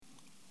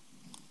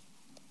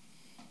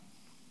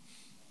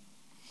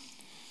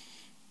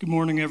Good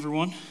morning,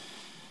 everyone.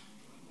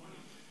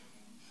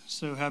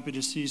 So happy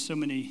to see so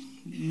many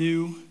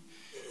new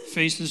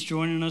faces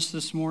joining us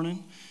this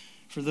morning.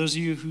 For those of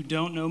you who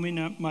don't know me,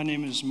 my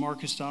name is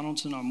Marcus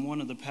Donaldson. I'm one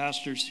of the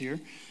pastors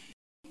here.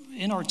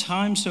 In our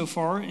time so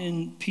far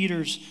in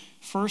Peter's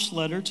first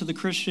letter to the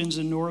Christians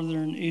in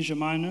Northern Asia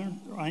Minor,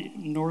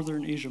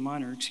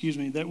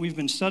 that we've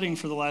been studying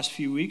for the last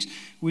few weeks,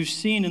 we've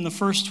seen in the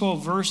first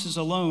 12 verses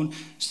alone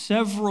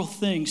several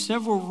things,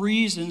 several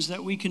reasons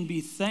that we can be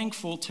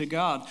thankful to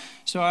God.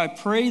 So I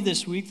pray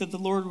this week that the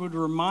Lord would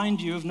remind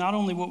you of not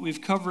only what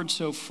we've covered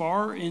so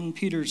far in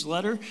Peter's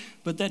letter,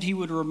 but that he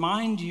would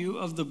remind you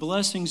of the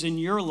blessings in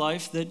your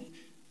life that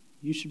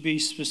you should be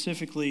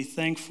specifically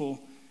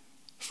thankful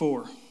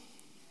for.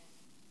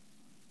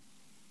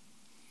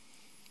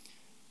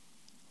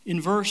 In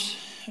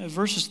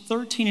verses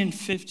 13 and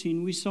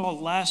 15, we saw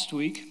last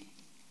week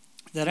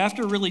that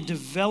after really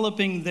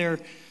developing their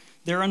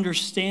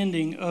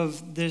understanding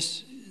of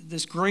this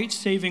great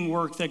saving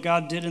work that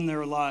God did in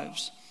their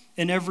lives,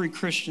 in every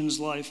Christian's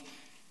life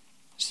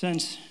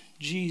since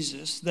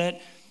Jesus,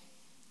 that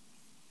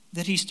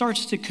he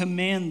starts to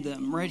command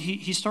them, right?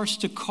 He starts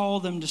to call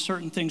them to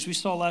certain things. We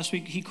saw last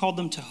week he called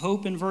them to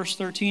hope in verse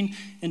 13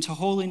 and to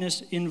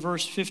holiness in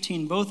verse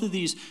 15. Both of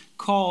these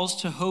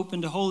calls to hope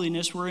and to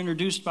holiness were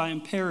introduced by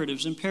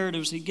imperatives.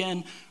 Imperatives,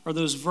 again, are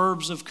those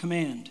verbs of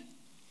command.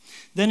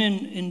 Then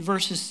in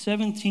verses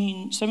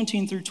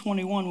 17 through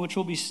 21, which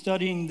we'll be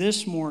studying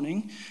this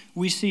morning,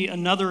 we see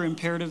another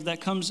imperative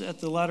that comes at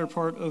the latter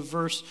part of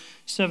verse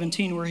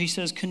 17, where he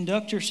says,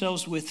 conduct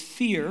yourselves with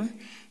fear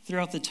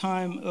throughout the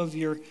time of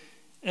your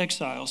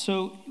exile.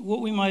 So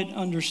what we might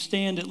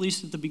understand, at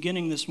least at the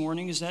beginning this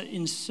morning, is that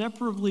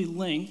inseparably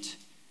linked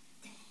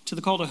to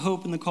the call to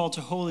hope and the call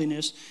to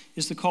holiness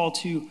is the call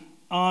to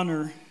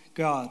honor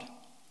God.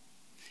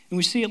 And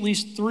we see at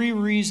least three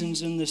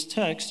reasons in this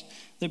text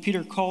that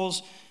Peter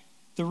calls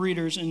the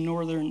readers in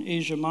Northern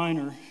Asia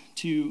Minor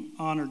to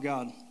honor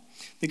God.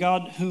 The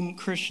God whom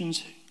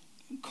Christians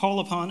call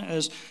upon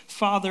as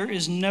Father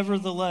is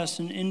nevertheless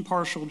an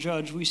impartial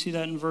judge. We see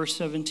that in verse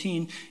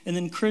 17. And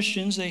then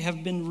Christians, they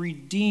have been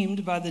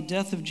redeemed by the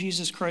death of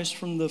Jesus Christ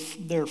from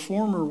their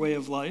former way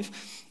of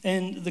life.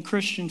 And the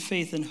Christian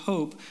faith and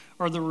hope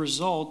are the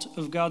result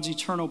of God's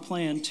eternal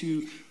plan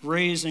to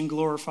raise and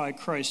glorify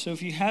Christ. So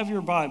if you have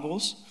your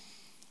Bibles,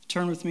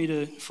 turn with me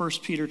to 1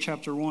 Peter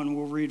chapter 1.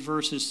 We'll read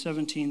verses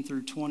 17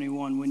 through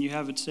 21. When you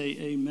have it, say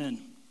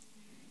amen.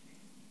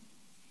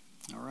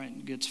 All right,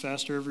 it gets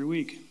faster every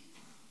week.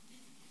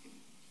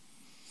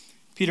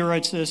 Peter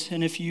writes this,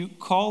 and if you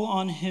call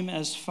on him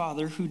as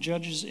Father, who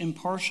judges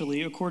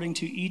impartially according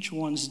to each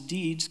one's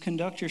deeds,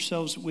 conduct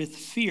yourselves with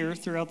fear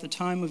throughout the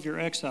time of your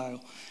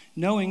exile,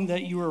 knowing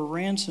that you are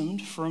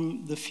ransomed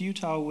from the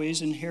futile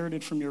ways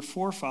inherited from your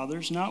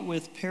forefathers, not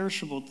with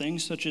perishable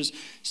things such as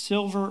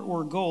silver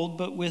or gold,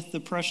 but with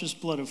the precious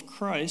blood of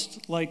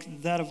Christ,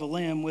 like that of a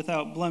lamb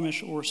without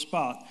blemish or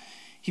spot.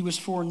 He was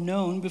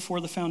foreknown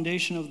before the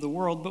foundation of the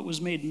world, but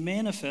was made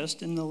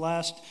manifest in the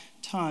last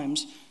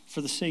times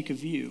for the sake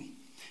of you,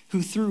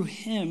 who through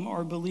him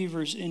are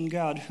believers in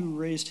God, who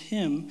raised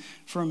him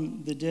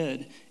from the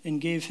dead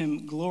and gave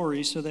him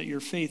glory, so that your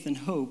faith and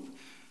hope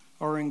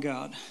are in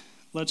God.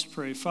 Let's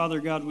pray. Father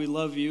God, we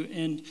love you,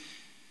 and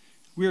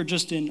we are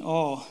just in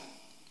awe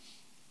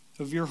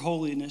of your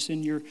holiness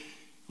and your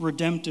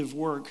redemptive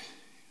work.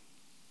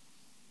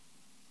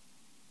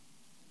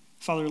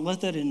 Father,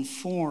 let that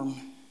inform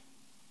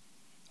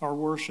our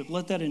worship.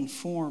 Let that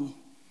inform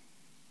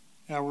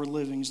our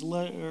livings,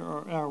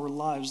 our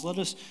lives. Let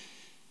us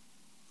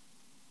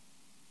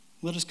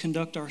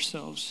conduct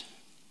ourselves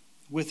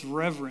with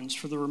reverence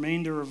for the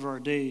remainder of our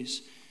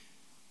days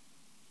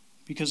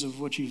because of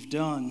what you've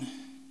done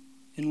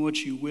and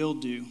what you will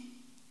do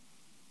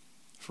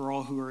for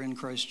all who are in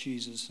Christ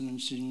Jesus. And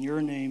it's in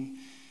your name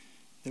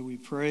that we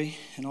pray.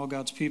 And all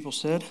God's people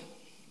said,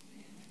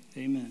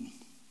 amen.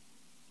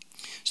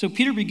 So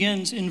Peter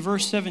begins in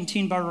verse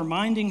 17 by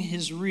reminding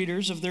his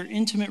readers of their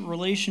intimate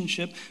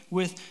relationship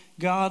with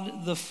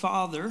God the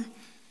Father,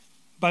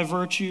 by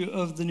virtue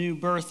of the new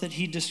birth that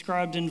he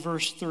described in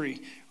verse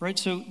 3, right?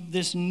 So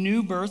this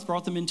new birth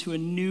brought them into a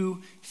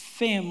new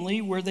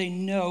family where they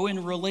know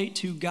and relate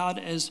to God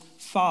as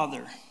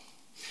Father.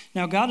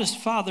 Now, God as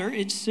Father,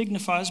 it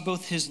signifies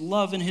both his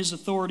love and his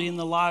authority in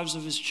the lives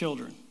of his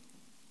children.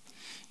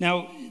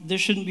 Now,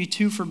 this shouldn't be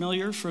too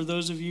familiar for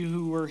those of you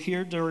who were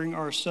here during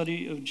our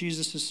study of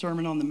Jesus'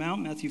 Sermon on the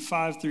Mount, Matthew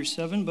 5 through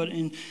 7. But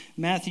in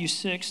Matthew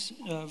 6,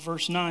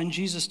 verse 9,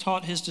 Jesus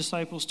taught his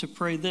disciples to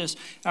pray this,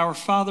 Our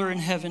Father in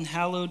heaven,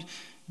 hallowed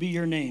be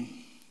your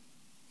name.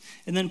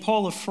 And then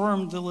Paul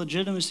affirmed the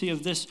legitimacy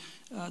of this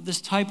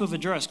type of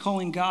address,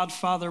 calling God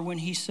Father when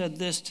he said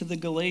this to the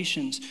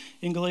Galatians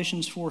in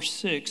Galatians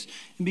 4:6.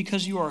 And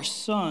because you are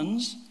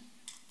sons,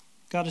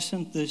 God has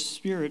sent the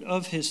Spirit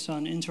of his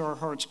Son into our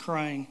hearts,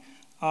 crying,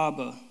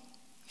 Abba,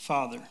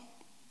 Father.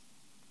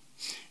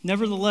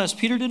 Nevertheless,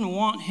 Peter didn't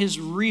want his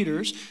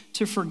readers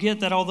to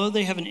forget that although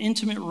they have an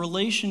intimate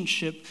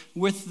relationship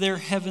with their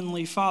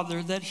heavenly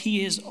Father, that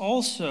he is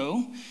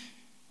also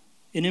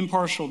an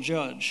impartial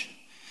judge.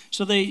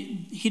 So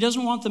he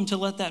doesn't want them to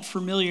let that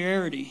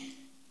familiarity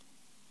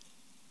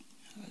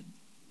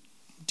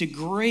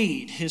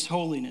degrade his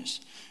holiness,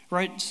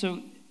 right?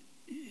 So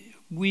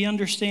we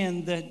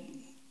understand that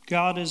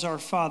God is our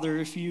Father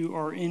if you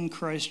are in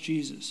Christ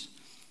Jesus.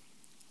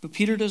 But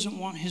Peter doesn't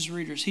want his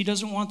readers, he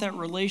doesn't want that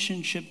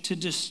relationship to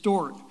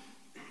distort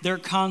their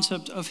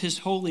concept of his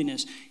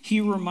holiness. He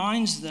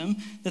reminds them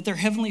that their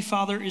heavenly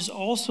Father is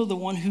also the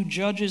one who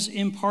judges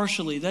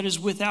impartially, that is,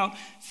 without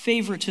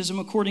favoritism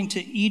according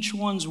to each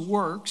one's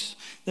works,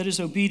 that is,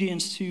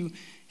 obedience to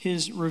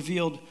his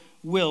revealed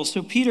will.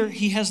 So Peter,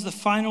 he has the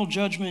final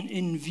judgment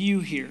in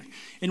view here.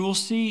 And we'll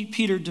see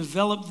Peter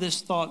develop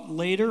this thought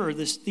later, or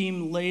this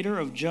theme later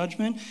of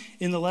judgment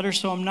in the letter.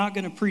 So I'm not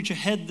going to preach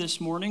ahead this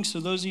morning. So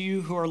those of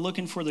you who are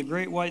looking for the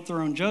great white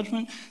throne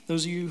judgment,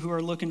 those of you who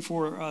are looking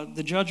for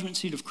the judgment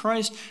seat of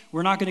Christ,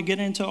 we're not going to get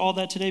into all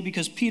that today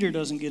because Peter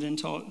doesn't get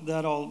into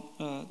that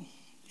all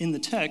in the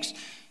text.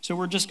 So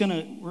we're going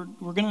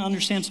to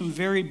understand some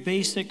very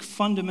basic,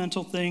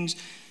 fundamental things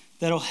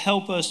that'll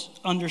help us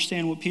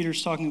understand what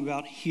Peter's talking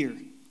about here.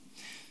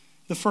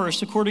 The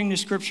first, according to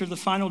Scripture, the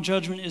final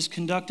judgment is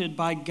conducted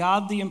by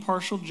God the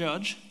impartial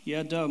judge.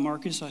 Yeah, duh,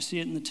 Marcus, I see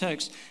it in the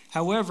text.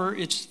 However,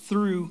 it's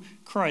through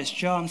Christ.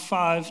 John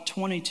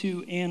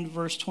 5:22 and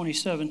verse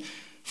 27.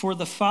 For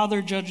the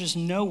Father judges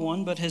no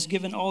one, but has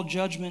given all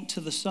judgment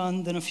to the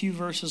Son. Then a few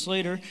verses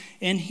later,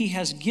 and he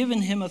has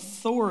given him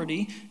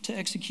authority to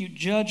execute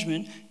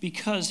judgment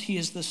because he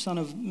is the Son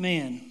of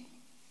Man.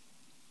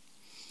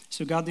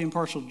 So God the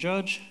impartial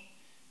judge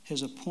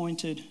has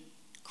appointed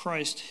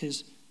Christ,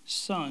 his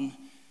Son,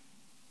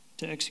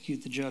 to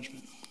execute the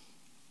judgment.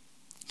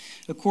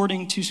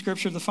 According to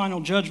Scripture, the final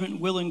judgment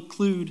will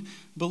include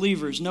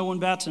believers. No one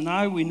bats an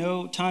eye. We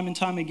know time and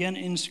time again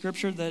in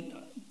Scripture that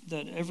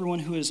everyone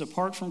who is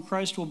apart from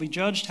Christ will be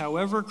judged.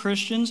 However,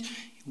 Christians,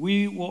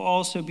 we will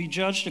also be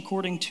judged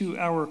according to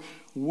our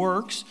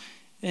works,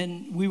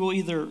 and we will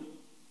either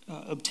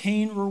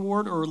obtain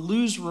reward or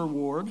lose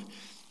reward,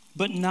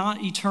 but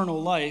not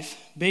eternal life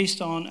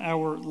based on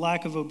our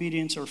lack of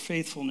obedience or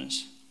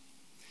faithfulness.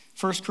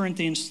 1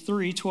 Corinthians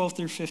 3:12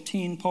 through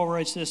 15, Paul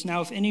writes this,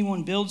 Now if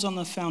anyone builds on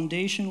the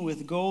foundation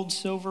with gold,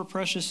 silver,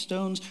 precious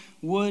stones,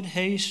 wood,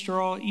 hay,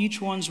 straw, each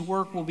one's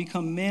work will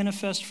become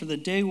manifest, for the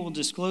day will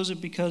disclose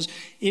it, because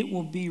it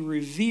will be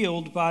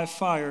revealed by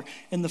fire,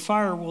 and the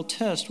fire will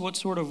test what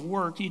sort of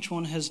work each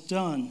one has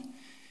done.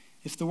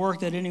 If the work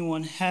that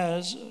anyone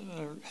has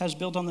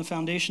built on the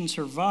foundation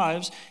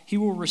survives, he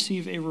will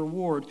receive a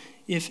reward.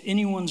 If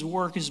anyone's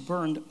work is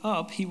burned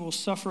up, he will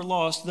suffer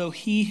loss, though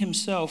he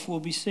himself will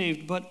be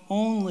saved, but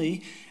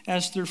only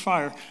as through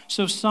fire.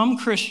 So some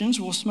Christians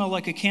will smell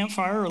like a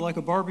campfire or like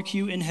a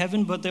barbecue in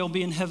heaven, but they'll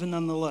be in heaven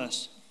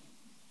nonetheless.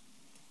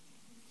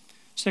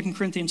 2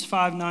 Corinthians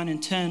 5:9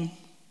 and 10.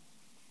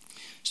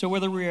 So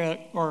whether we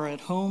are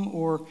at home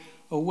or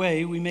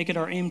away, we make it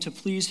our aim to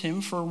please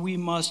him, for we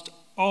must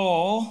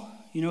all,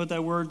 you know what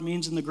that word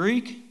means in the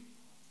Greek?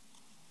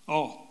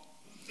 All.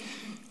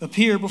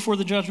 Appear before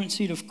the judgment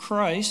seat of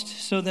Christ,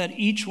 so that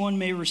each one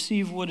may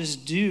receive what is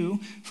due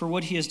for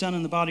what he has done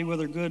in the body,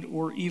 whether good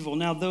or evil.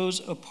 Now those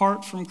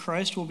apart from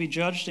Christ will be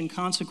judged and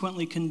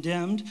consequently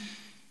condemned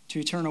to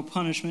eternal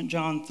punishment.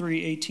 John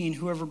 3:18,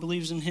 whoever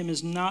believes in him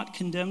is not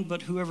condemned,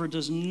 but whoever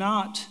does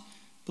not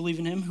believe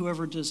in him,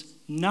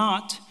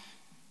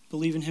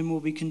 will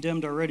be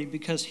condemned already,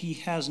 because he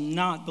has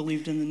not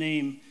believed in the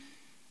name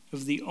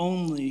of the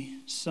only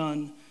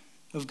Son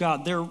of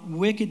God. Their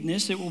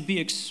wickedness, it will be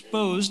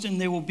exposed,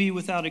 and they will be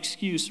without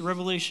excuse.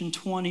 Revelation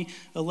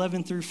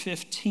 20:11 through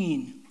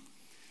 15.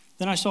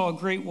 Then I saw a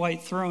great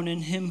white throne,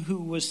 and him who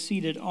was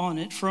seated on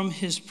it. From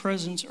his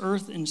presence,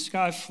 earth and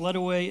sky fled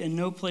away, and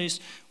no place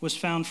was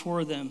found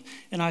for them.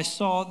 And I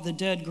saw the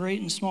dead,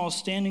 great and small,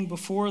 standing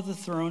before the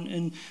throne,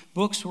 and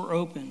books were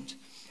opened.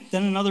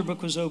 Then another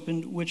book was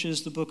opened, which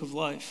is the book of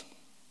life.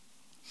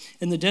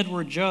 And the dead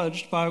were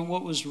judged by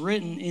what was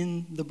written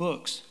in the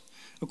books,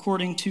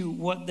 according to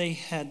what they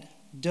had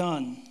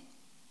done.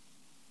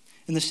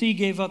 And the sea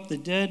gave up the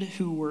dead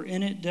who were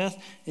in it,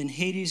 death, and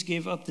Hades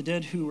gave up the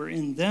dead who were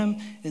in them,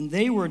 and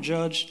they were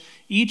judged,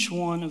 each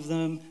one of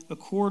them,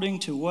 according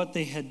to what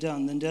they had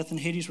done. Then death and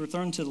Hades were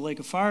thrown into the lake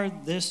of fire.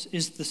 This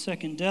is the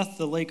second death,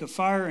 the lake of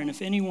fire. And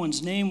if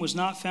anyone's name was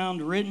not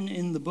found written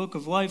in the book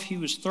of life, he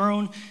was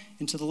thrown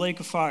into the lake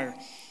of fire.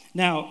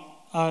 Now,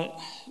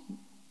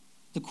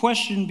 the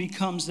question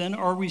becomes then,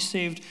 are we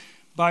saved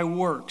by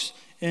works?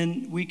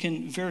 And we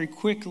can very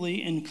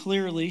quickly and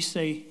clearly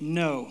say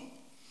no.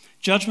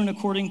 Judgment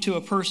according to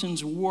a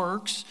person's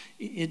works,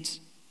 it's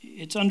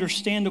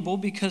understandable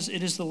because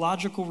it is the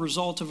logical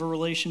result of a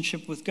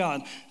relationship with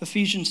God.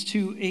 Ephesians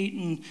 2:8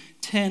 and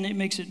 10, it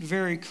makes it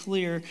very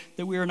clear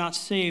that we are not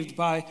saved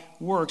by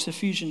works.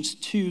 Ephesians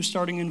 2,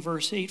 starting in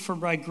verse 8, for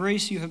by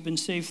grace you have been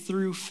saved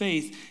through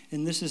faith,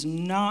 and this is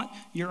not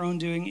your own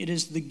doing, it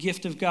is the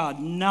gift of God,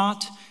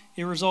 not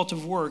a result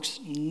of works,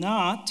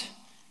 not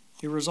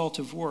a result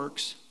of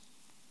works,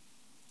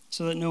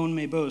 so that no one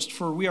may boast.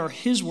 For we are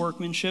his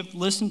workmanship,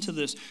 listen to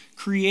this,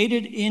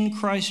 created in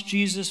Christ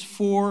Jesus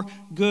for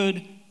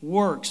good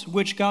works,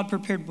 which God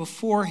prepared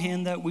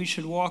beforehand that we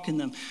should walk in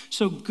them.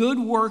 So good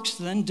works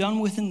then done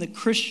within the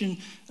Christian,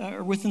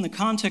 or within the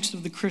context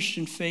of the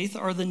Christian faith,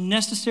 are the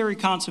necessary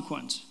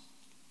consequence.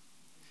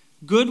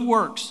 Good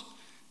works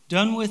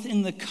done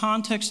within the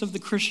context of the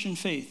Christian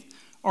faith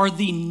are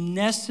the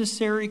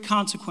necessary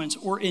consequence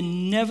or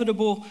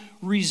inevitable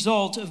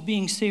result of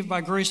being saved by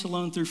grace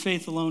alone, through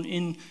faith alone,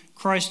 in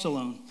Christ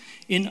alone.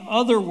 In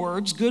other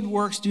words, good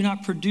works do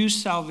not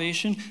produce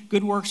salvation.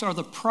 Good works are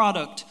the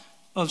product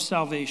of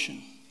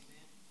salvation.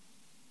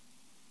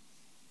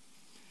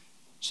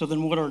 So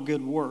then what are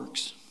good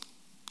works?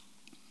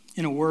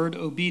 In a word,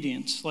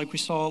 obedience. Like we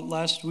saw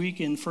last week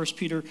in 1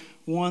 Peter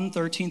 1,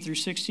 13 through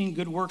 16,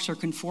 good works are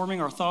conforming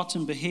our thoughts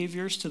and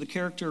behaviors to the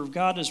character of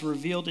God as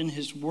revealed in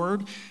his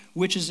word,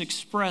 which is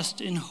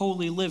expressed in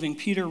holy living.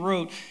 Peter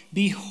wrote,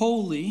 "Be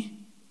holy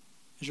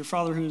as your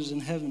Father who is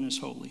in heaven is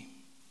holy."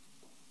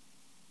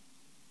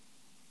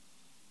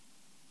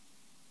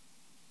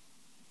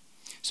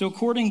 So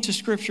according to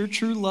Scripture,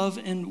 true love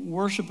and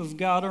worship of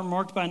God are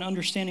marked by an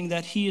understanding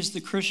that he is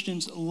the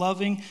Christian's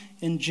loving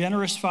and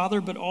generous Father,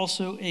 but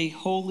also a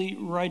holy,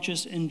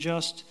 righteous, and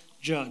just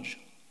judge.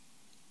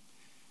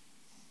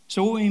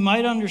 So what we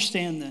might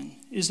understand then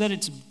is that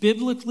it's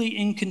biblically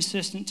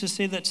inconsistent to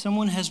say that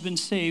someone has been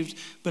saved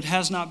but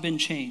has not been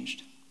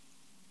changed.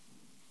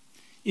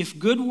 If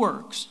good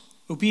works,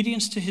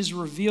 obedience to his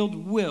revealed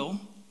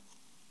will,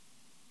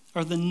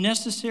 are the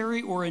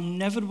necessary or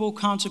inevitable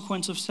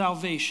consequence of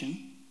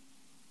salvation,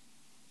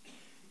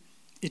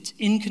 it's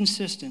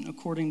inconsistent,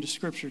 according to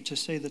Scripture, to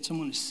say that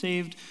someone is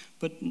saved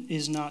but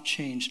is not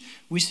changed.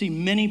 We see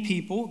many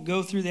people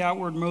go through the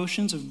outward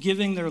motions of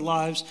giving their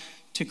lives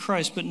to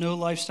Christ, but no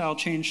lifestyle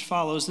change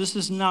follows. This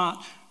is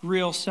not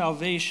real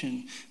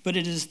salvation, but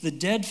it is the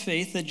dead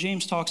faith that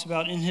James talks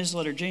about in his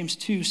letter, James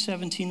 2,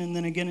 17, and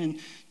then again in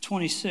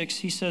 26.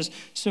 He says,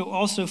 "So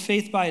also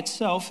faith by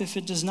itself, if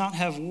it does not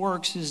have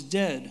works, is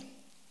dead."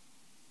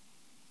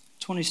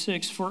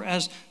 26, "For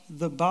as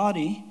the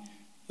body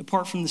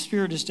apart from the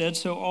Spirit is dead,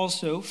 so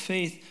also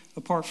faith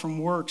apart from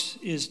works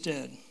is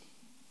dead."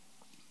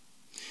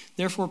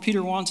 Therefore,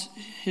 Peter wants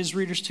his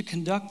readers to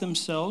conduct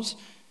themselves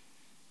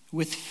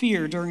with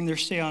fear during their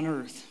stay on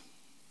earth.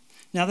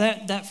 Now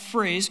that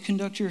phrase,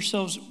 conduct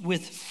yourselves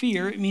with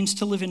fear, it means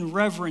to live in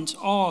reverence,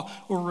 awe,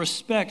 or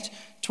respect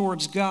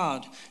towards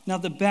God. Now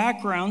the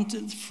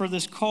background for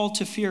this call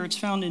to fear, it's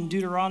found in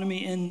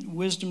Deuteronomy and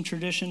wisdom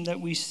tradition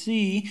that we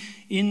see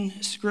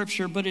in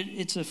Scripture, but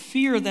it's a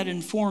fear that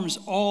informs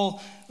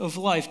all of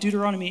life.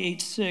 Deuteronomy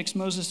 8:6,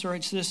 Moses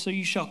writes this, "So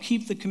you shall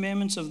keep the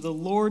commandments of the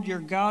Lord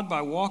your God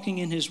by walking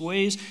in his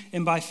ways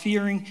and by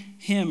fearing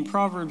him."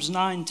 Proverbs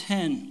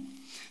 9:10.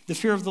 "The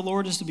fear of the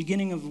Lord is the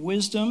beginning of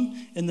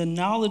wisdom, and the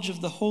knowledge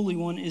of the Holy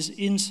One is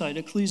insight."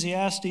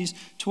 Ecclesiastes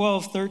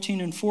 12:13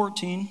 and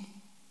 14.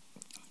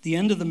 "The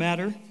end of the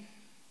matter,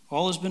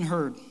 all has been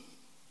heard.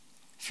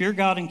 Fear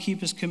God and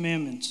keep his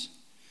commandments.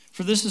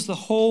 For this is the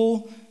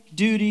whole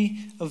duty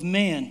of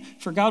man.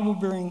 For God will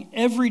bring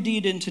every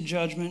deed into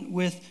judgment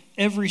with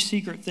every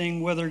secret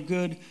thing, whether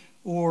good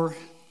or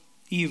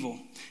evil."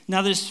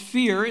 Now this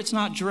fear, it's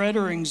not dread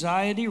or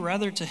anxiety,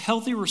 rather it's a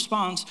healthy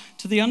response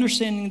to the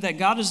understanding that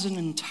God is an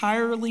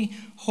entirely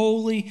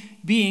holy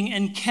being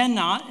and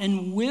cannot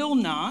and will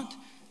not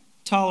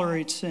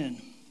tolerate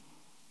sin.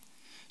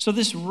 So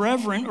this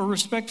reverent or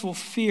respectful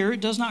fear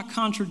does not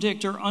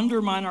contradict or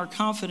undermine our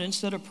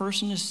confidence that a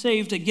person is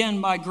saved,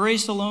 again, by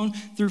grace alone,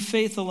 through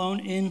faith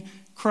alone, in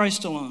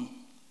Christ alone.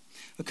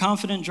 A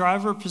confident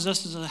driver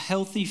possesses a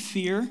healthy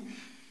fear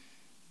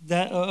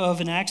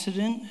of an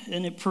accident,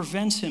 and it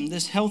prevents him.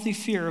 This healthy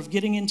fear of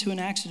getting into an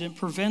accident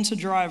prevents a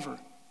driver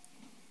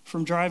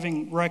from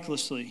driving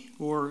recklessly,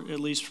 or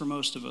at least for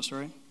most of us,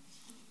 right?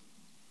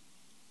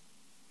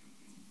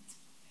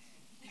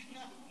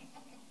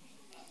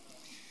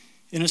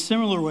 In a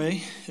similar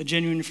way, a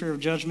genuine fear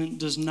of judgment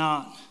does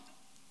not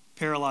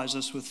paralyze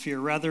us with fear.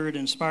 Rather, it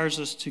inspires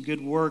us to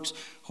good works,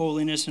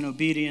 holiness, and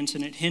obedience,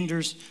 and it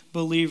hinders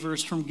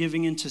believers from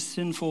giving into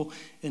sinful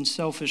and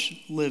selfish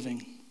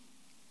living.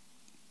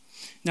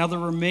 Now, the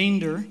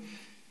remainder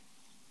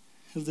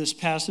of this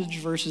passage,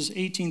 verses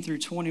 18 through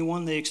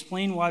 21, they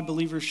explain why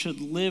believers should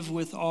live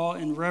with awe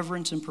and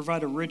reverence and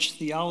provide a rich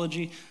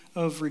theology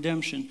of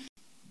redemption.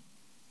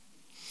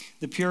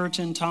 The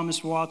Puritan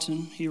Thomas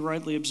Watson, he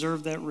rightly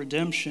observed that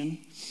redemption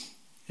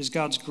is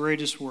God's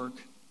greatest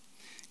work.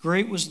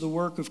 "Great was the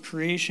work of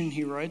creation,"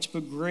 he writes,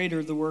 "but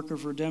greater the work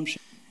of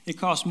redemption. It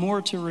cost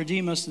more to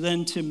redeem us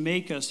than to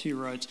make us," he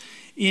writes.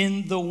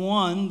 "In the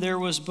one there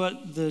was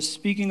but the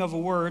speaking of a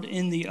word,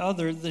 in the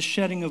other the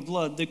shedding of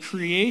blood. The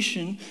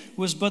creation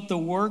was but the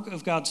work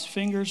of God's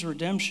fingers.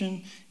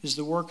 Redemption is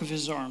the work of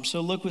his arm."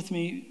 So look with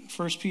me,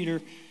 1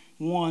 Peter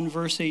 1,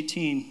 verse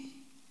 18.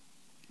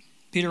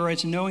 Peter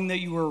writes, "Knowing that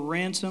you were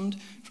ransomed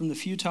from the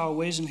futile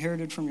ways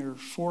inherited from your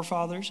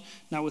forefathers,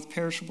 not with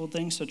perishable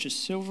things such as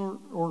silver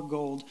or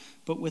gold,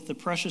 but with the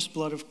precious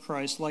blood of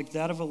Christ, like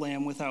that of a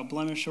lamb without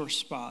blemish or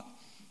spot.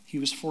 He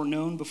was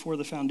foreknown before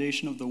the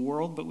foundation of the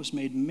world, but was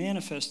made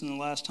manifest in the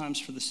last times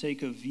for the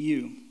sake of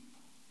you,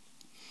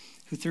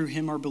 who through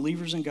him are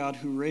believers in God,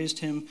 who raised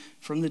him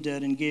from the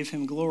dead and gave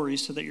him glory,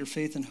 so that your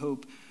faith and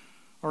hope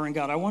are in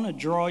God. I want to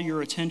draw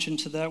your attention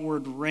to that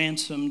word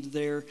ransomed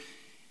there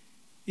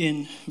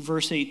in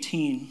verse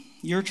 18.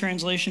 Your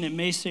translation, it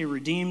may say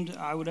redeemed.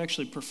 I would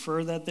actually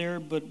prefer that there,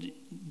 but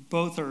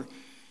both are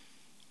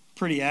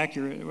pretty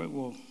accurate.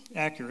 Well,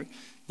 accurate.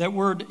 That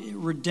word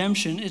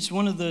redemption, it's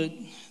one of the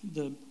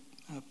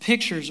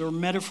pictures or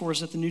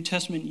metaphors that the New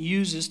Testament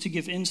uses to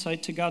give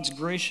insight to God's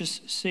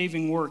gracious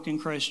saving work in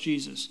Christ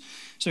Jesus.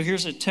 So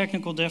here's a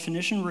technical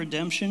definition.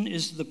 Redemption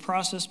is the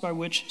process by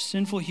which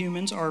sinful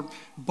humans are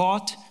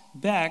bought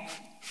back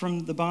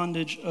from the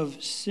bondage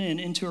of sin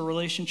into a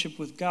relationship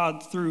with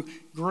God through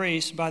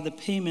grace by the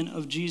payment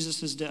of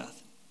Jesus'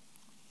 death.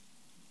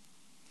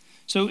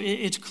 So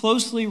it's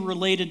closely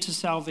related to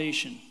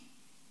salvation.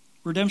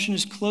 Redemption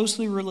is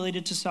closely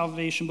related to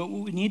salvation, but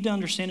what we need to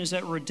understand is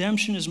that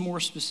redemption is more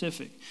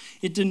specific.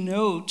 It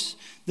denotes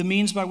the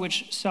means by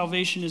which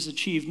salvation is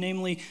achieved,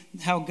 namely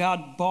how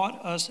God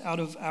bought us out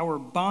of our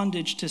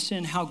bondage to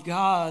sin, how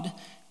God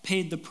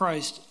paid the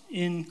price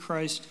in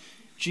Christ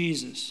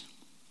Jesus.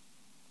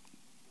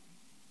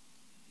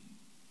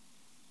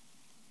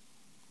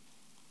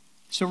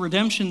 So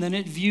redemption, then,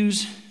 it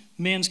views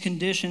man's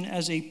condition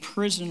as a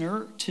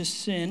prisoner to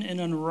sin and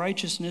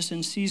unrighteousness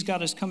and sees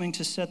God as coming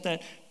to set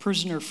that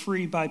prisoner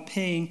free by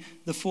paying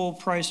the full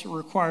price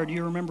required.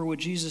 You remember what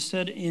Jesus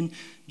said in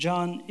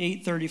John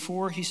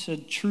 8:34. He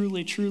said,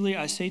 "Truly, truly,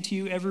 I say to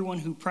you, everyone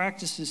who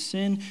practices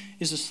sin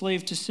is a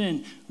slave to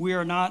sin." We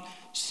are not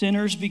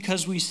sinners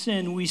because we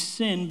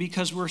sin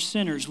because we're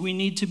sinners. We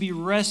need to be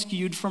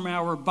rescued from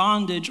our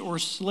bondage or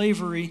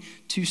slavery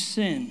to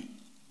sin.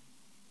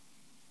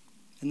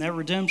 And that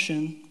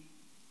redemption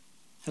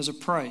has a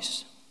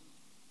price.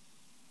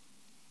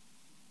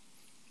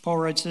 Paul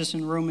writes this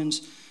in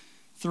Romans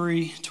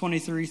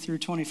 3:23 through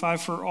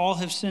 25. For all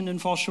have sinned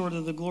and fall short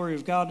of the glory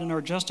of God and are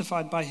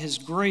justified by his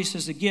grace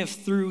as a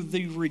gift through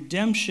the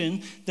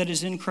redemption that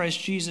is in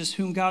Christ Jesus,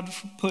 whom God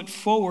put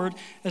forward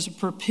as a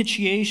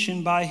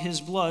propitiation by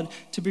his blood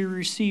to be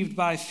received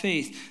by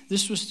faith.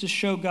 This was to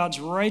show God's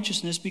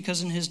righteousness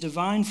because in his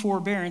divine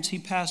forbearance he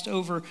passed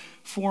over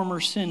former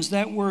sins.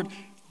 That word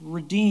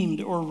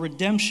redeemed or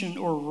redemption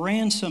or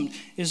ransomed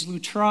is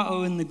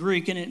lutrao in the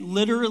Greek, and it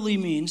literally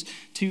means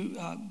to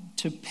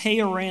pay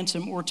a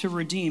ransom or to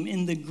redeem.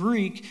 In the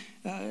Greek,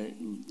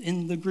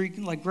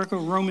 like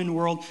Greco-Roman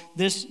world,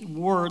 this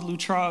word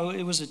lutrao,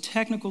 it was a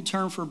technical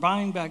term for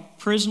buying back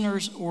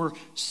prisoners or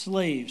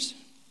slaves.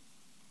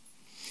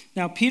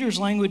 Now, Peter's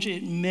language,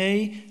 it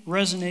may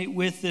resonate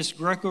with this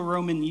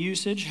Greco-Roman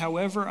usage.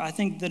 However, I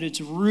think that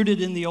it's rooted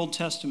in the Old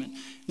Testament.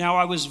 Now,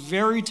 I was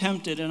very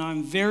tempted, and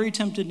I'm very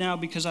tempted now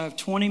because I have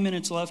 20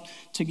 minutes left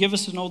to give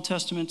us an Old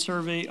Testament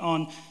survey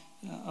on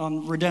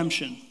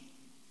redemption.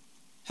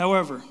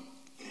 However,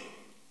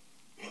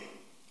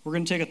 we're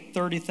going to take a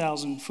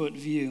 30,000-foot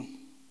view.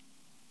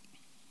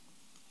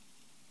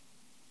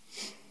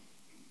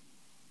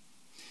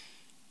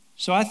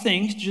 So I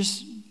think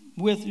just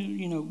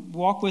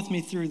walk with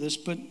me through this,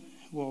 but,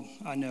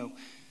 I know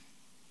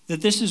that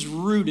this is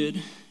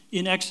rooted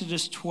in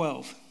Exodus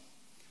 12.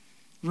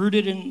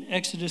 Rooted in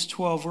Exodus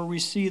 12, where we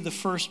see the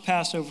first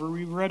Passover.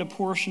 We read a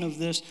portion of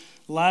this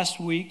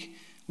last week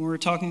when we were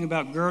talking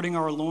about girding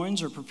our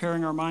loins or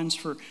preparing our minds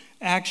for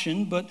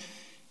action. But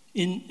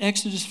in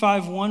Exodus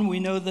 5:1, we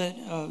know that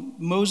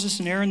Moses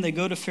and Aaron, they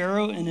go to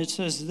Pharaoh, and it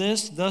says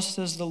this, "Thus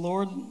says the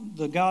Lord,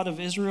 the God of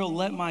Israel,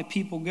 let my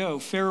people go."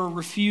 Pharaoh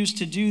refused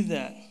to do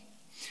that.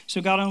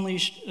 So God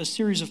unleashed a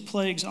series of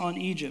plagues on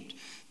Egypt.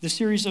 The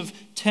series of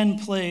 10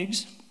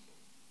 plagues,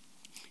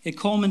 it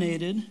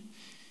culminated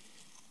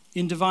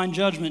in divine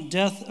judgment,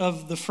 death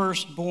of the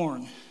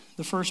firstborn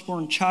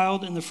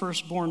child and the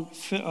firstborn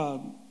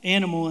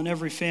animal in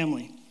every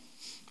family.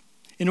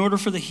 In order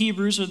for the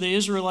Hebrews or the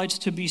Israelites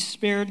to be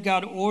spared,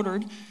 God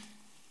ordered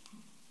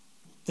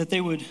that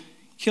they would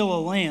kill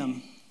a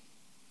lamb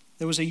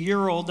that was a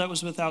year old, that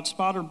was without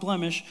spot or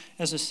blemish,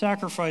 as a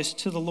sacrifice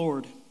to the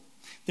Lord.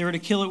 They were to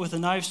kill it with a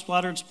knife,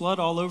 splatter its blood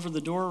all over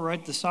the door,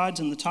 right the sides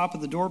and the top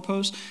of the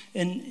doorpost.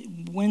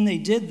 And when they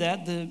did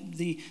that,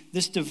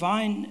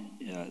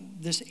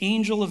 this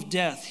angel of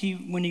death,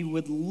 when he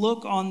would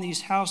look on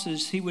these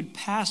houses, he would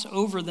pass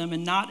over them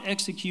and not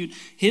execute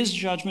his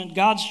judgment,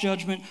 God's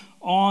judgment,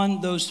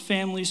 on those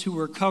families who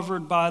were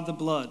covered by the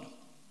blood.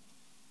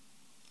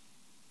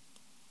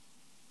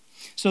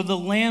 So the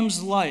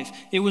lamb's life,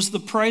 it was the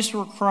price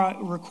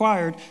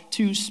required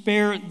to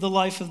spare the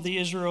life of the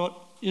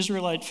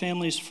Israelite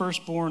family's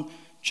firstborn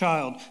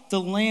child.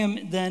 The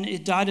lamb, then,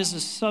 it died as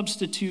a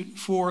substitute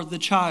for the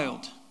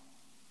child.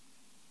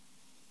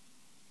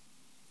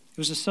 It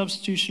was a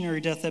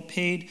substitutionary death that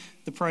paid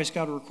the price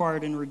God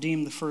required and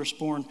redeemed the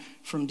firstborn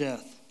from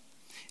death.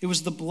 It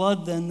was the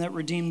blood, then, that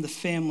redeemed the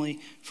family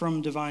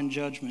from divine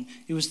judgment.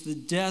 It was the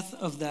death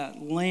of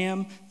that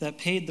lamb that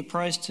paid the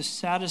price to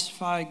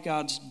satisfy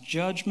God's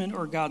judgment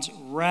or God's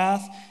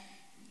wrath,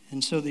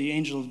 and so the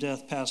angel of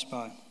death passed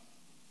by.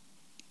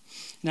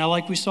 Now,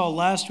 like we saw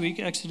last week,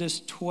 Exodus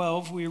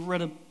 12, we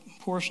read a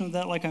portion of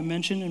that, like I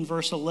mentioned in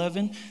verse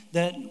 11,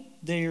 that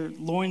their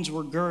loins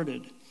were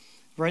girded,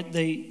 right?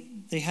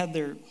 They had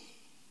their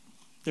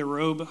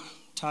robe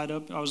tied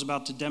up. I was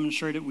about to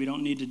demonstrate it. We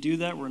don't need to do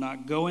that. We're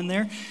not going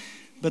there.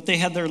 But they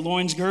had their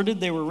loins girded.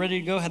 They were ready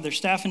to go, had their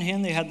staff in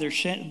hand. They had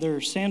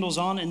their sandals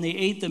on, and they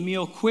ate the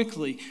meal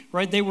quickly,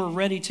 right? They were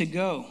ready to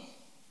go.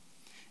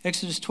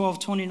 Exodus 12,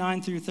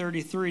 29 through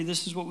 33,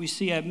 this is what we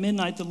see. At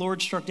midnight, the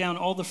Lord struck down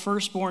all the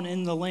firstborn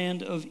in the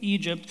land of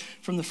Egypt,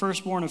 from the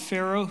firstborn of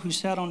Pharaoh, who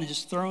sat on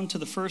his throne, to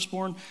the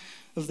firstborn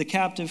of the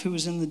captive who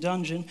was in the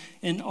dungeon,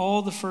 and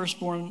all the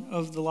firstborn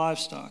of the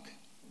livestock.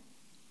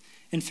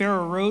 And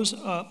Pharaoh rose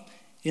up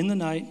in the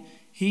night,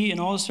 he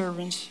and all his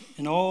servants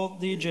and all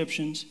the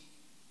Egyptians,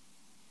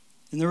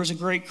 and there was a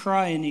great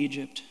cry in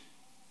Egypt,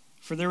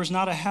 for there was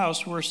not a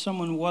house where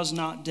someone was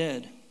not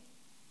dead.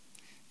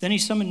 Then he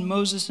summoned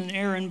Moses and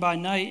Aaron by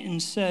night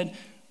and said,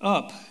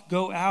 "Up,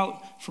 go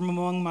out from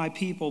among my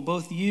people,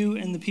 both you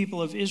and the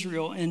people of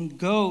Israel, and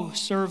go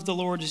serve the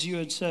Lord as you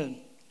had said.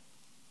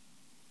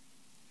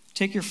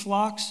 Take your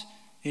flocks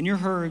and your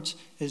herds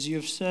as you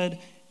have said,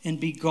 and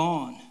be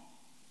gone,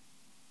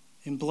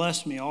 and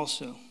bless me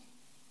also."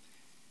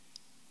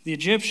 The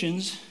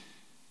Egyptians,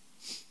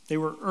 they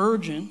were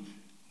urgent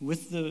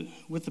with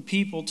the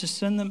people to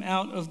send them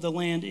out of the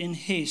land in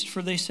haste,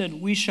 for they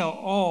said, "We shall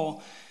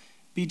all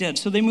be dead."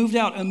 So they moved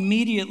out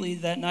immediately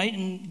that night,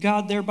 and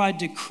God thereby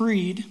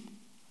decreed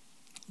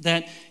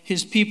that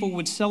his people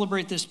would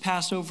celebrate this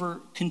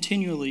Passover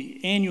continually,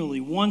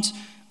 annually, once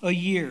a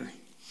year.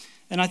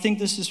 And I think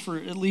this is for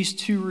at least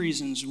two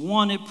reasons.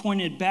 One, it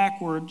pointed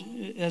backward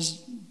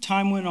as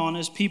time went on,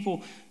 as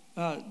people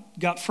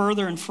got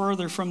further and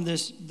further from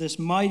this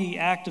mighty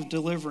act of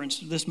deliverance,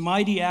 this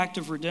mighty act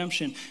of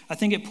redemption. I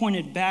think it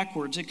pointed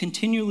backwards. It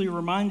continually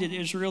reminded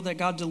Israel that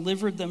God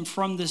delivered them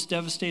from this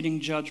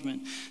devastating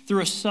judgment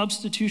through a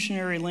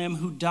substitutionary lamb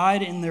who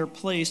died in their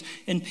place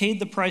and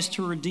paid the price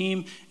to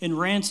redeem and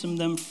ransom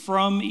them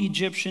from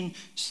Egyptian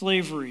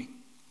slavery.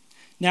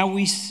 Now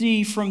we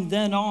see from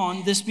then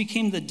on, this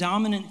became the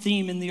dominant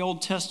theme in the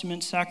Old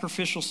Testament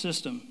sacrificial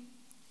system.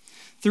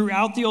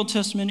 Throughout the Old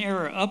Testament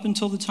era, up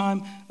until the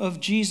time of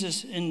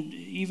Jesus, and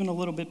even a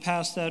little bit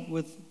past that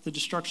with the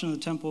destruction of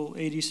the temple,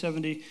 AD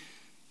 70,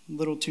 a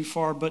little too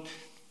far, but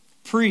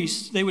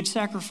priests, they would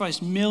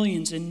sacrifice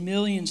millions and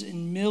millions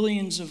and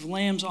millions of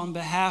lambs on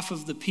behalf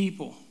of the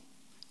people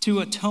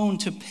to atone,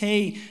 to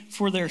pay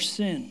for their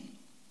sin.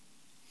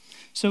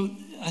 So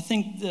I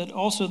think that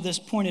also this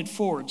pointed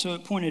forward. So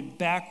it pointed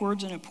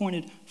backwards and it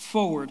pointed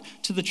forward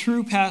to the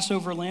true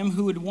Passover lamb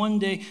who would one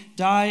day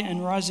die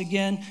and rise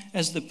again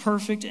as the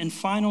perfect and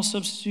final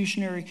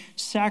substitutionary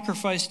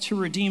sacrifice to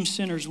redeem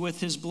sinners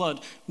with his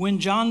blood. When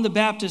John the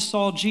Baptist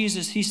saw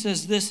Jesus, he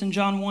says this in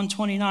John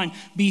 1:29,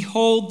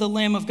 "Behold the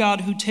Lamb of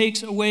God who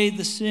takes away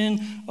the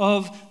sin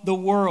of the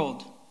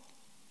world."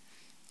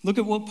 Look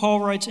at what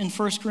Paul writes in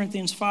 1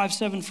 Corinthians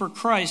 5:7, "For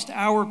Christ,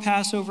 our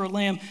Passover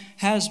lamb,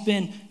 has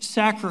been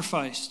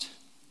sacrificed."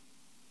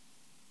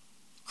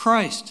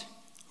 Christ,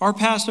 our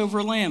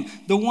Passover lamb,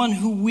 the one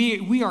who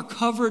we are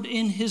covered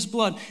in his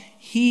blood,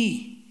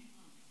 he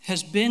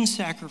has been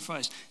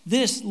sacrificed.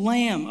 This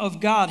Lamb of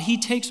God, he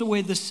takes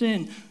away the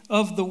sin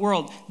of the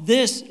world.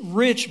 This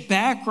rich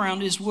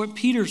background is what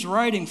Peter's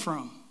writing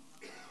from.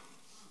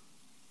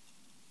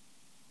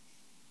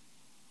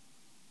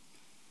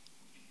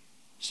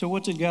 So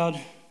what did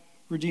God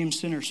redeem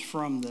sinners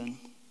from then?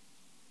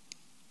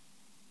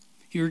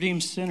 He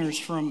redeems sinners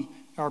from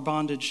our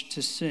bondage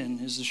to sin,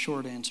 is the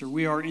short answer.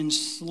 We are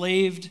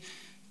enslaved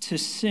to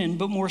sin,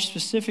 but more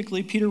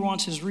specifically, Peter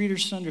wants his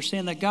readers to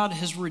understand that God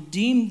has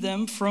redeemed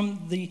them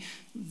from the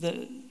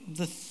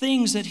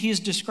things that he has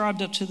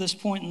described up to this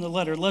point in the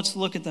letter. Let's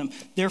look at them.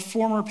 Their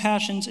former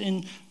passions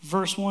in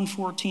verse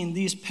 114.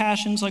 These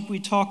passions, like we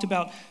talked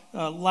about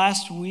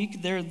last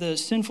week, they're the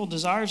sinful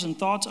desires and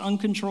thoughts,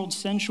 uncontrolled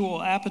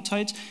sensual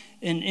appetites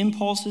and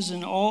impulses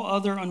and all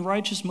other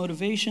unrighteous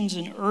motivations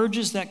and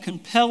urges that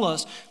compel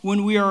us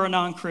when we are a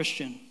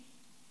non-Christian.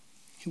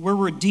 We're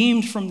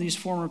redeemed from these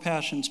former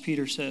passions,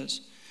 Peter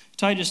says.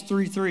 Titus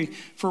 3:3,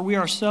 "For we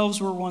ourselves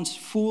were once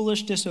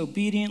foolish,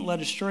 disobedient, led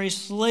astray,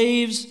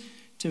 slaves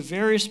to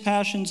various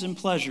passions and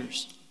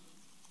pleasures,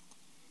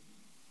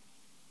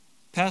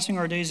 passing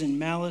our days in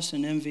malice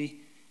and envy,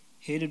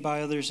 hated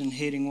by others and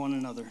hating one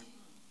another."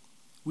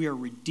 We are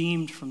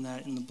redeemed from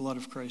that in the blood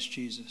of Christ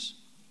Jesus.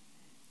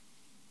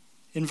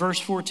 In verse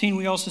 14,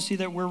 we also see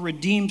that we're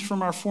redeemed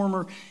from our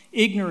former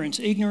ignorance.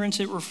 Ignorance,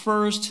 it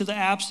refers to the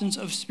absence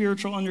of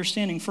spiritual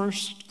understanding.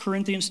 1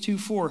 Corinthians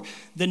 2:4,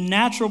 "The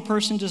natural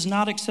person does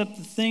not accept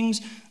the things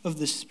of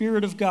the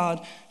Spirit of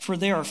God, for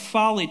they are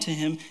folly to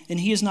him, and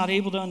he is not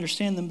able to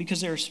understand them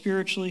because they are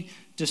spiritually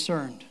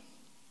discerned."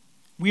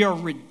 We are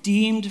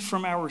redeemed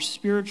from our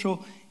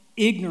spiritual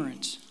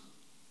ignorance.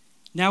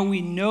 Now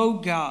we know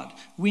God.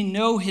 We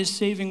know his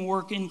saving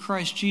work in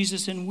Christ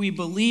Jesus, and we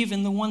believe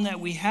in the one that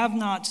we have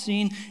not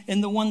seen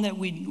and the one that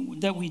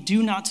we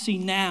do not see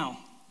now.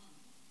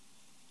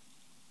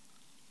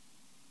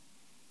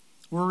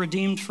 We're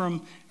redeemed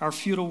from our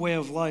futile way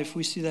of life.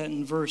 We see that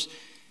in verse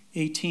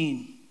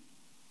 18.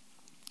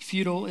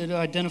 Futile, it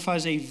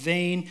identifies a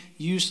vain,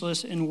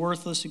 useless, and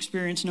worthless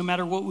experience. No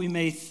matter what we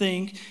may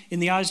think, in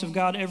the eyes of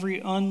God,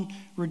 every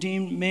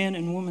unredeemed man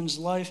and woman's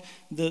life,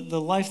 the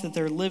life that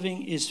they're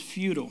living is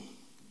futile.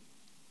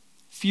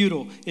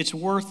 Futile, it's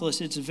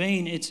worthless, it's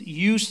vain, it's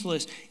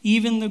useless.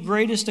 Even the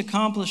greatest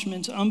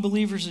accomplishments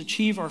unbelievers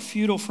achieve are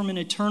futile from an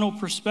eternal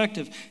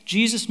perspective.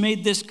 Jesus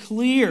made this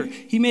clear.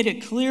 He made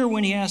it clear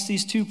when he asked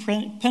these two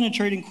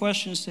penetrating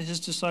questions to his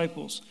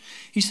disciples.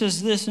 He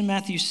says this in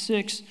Matthew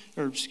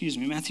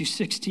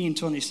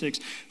 16:26.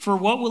 For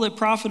what will it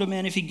profit a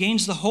man if he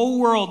gains the whole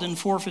world and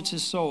forfeits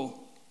his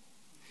soul?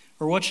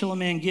 Or what shall a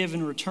man give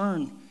in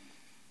return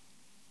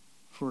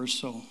for his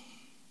soul?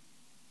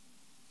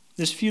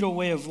 This futile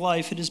way of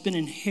life, it has been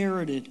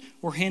inherited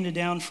or handed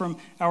down from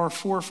our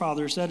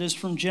forefathers, that is,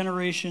 from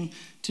generation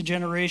to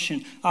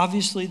generation.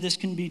 Obviously, this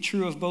can be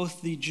true of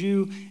both the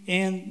Jew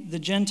and the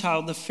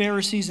Gentile. The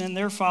Pharisees and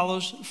their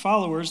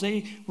followers,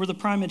 they were the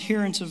prime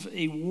adherents of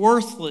a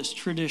worthless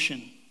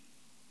tradition.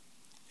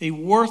 A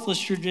worthless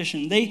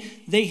tradition.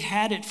 They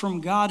had it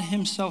from God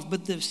himself,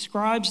 but the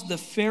scribes, the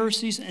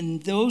Pharisees,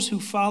 and those who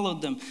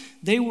followed them,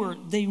 they were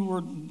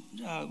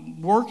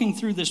working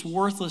through this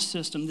worthless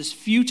system, this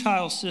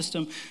futile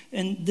system,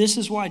 and this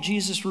is why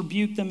Jesus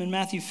rebuked them in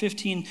Matthew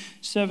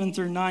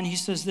 15:7-9. He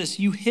says this,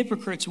 "You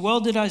hypocrites,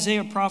 well did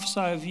Isaiah prophesy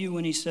of you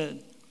when he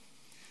said,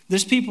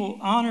 'This people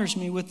honors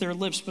me with their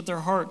lips, but their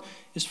heart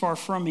is far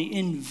from me.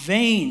 In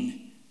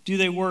vain do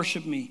they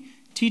worship me,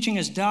 teaching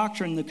as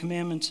doctrine the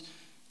commandments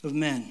of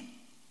men.'"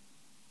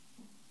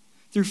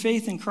 Through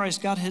faith in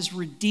Christ, God has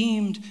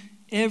redeemed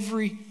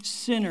every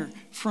sinner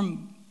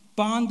from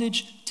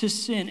bondage to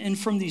sin and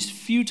from these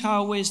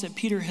futile ways that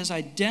Peter has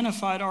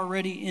identified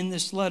already in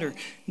this letter.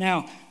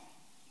 Now,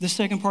 the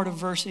second part of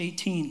verse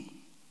 18.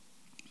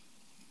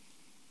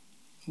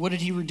 What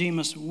did he redeem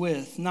us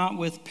with? Not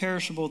with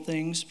perishable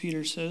things,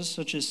 Peter says,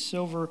 such as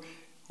silver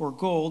or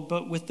gold,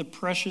 but with the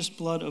precious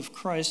blood of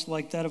Christ,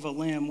 like that of a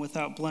lamb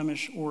without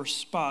blemish or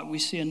spot. We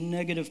see a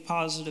negative,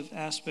 positive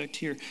aspect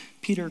here.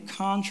 Peter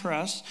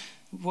contrasts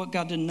what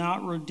God did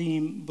not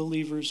redeem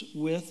believers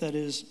with, that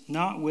is,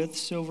 not with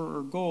silver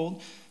or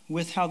gold,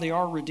 with how they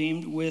are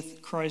redeemed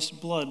with Christ's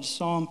blood.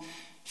 Psalm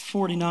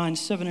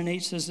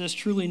 49:7-8 says this,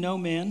 "Truly no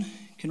man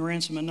can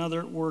ransom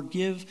another or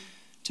give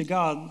to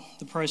God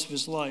the price of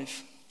his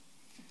life.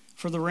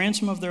 For the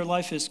ransom of their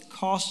life is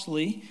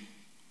costly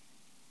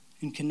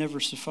and can never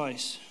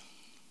suffice."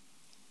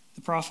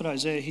 The prophet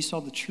Isaiah, he saw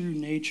the true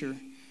nature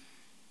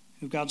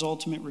of God's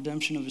ultimate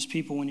redemption of his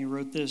people when he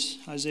wrote this.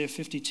 Isaiah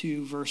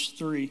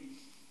 52:3.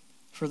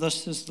 "For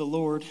thus says the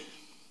Lord,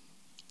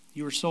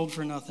 you were sold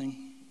for nothing,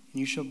 and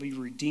you shall be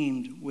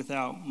redeemed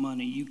without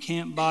money." You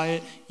can't buy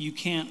it, you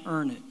can't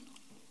earn it.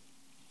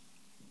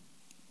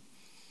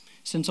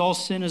 Since all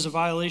sin is a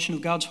violation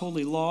of God's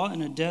holy law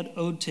and a debt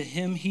owed to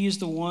him, he is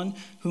the one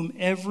whom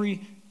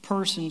every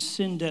person's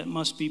sin debt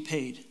must be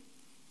paid.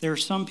 There are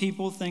some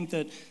people who think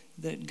that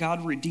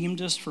God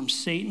redeemed us from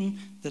Satan.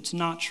 That's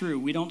not true.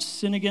 We don't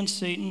sin against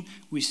Satan.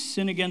 We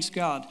sin against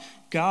God.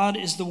 God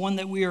is the one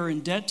that we are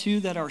in debt to,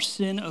 that our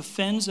sin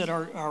offends, that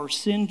our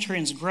sin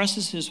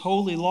transgresses his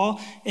holy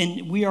law,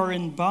 and we are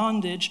in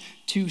bondage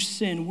to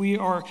sin. We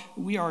are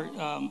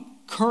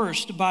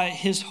cursed by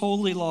his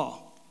holy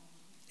law,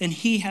 and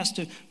he has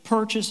to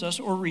purchase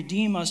us or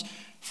redeem us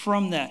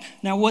from that.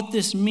 Now, what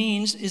this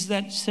means is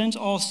that since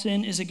all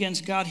sin is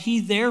against God,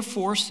 he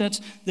therefore sets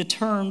the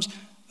terms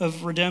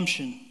of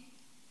redemption.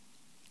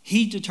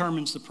 He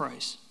determines the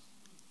price.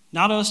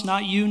 Not us,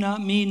 not you,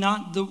 not me,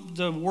 not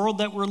the world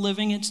that we're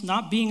living. It's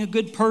not being a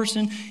good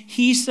person.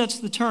 He sets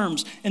the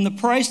terms. And the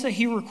price that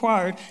he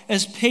required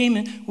as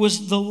payment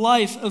was the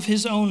life of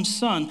his own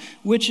son,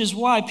 which is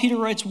why Peter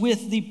writes,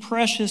 "with the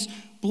precious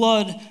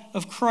blood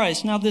of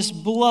Christ." Now, this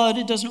blood,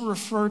 it doesn't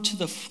refer to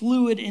the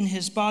fluid in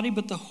his body,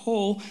 but the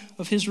whole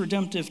of his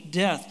redemptive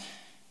death.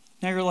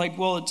 Now you're like,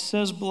 well, it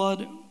says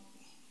blood.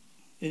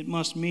 It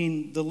must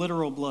mean the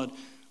literal blood.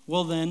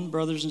 Well then,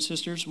 brothers and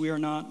sisters, we are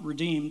not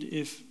redeemed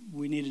if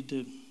we needed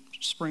to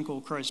sprinkle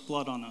Christ's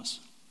blood on us.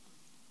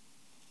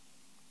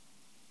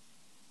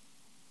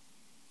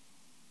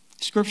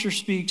 Scripture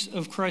speaks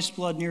of Christ's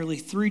blood nearly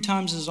 3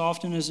 times as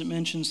often as it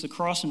mentions the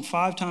cross and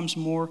 5 times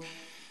more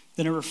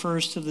than it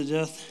refers to the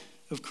death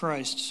of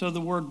Christ. So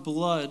the word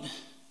blood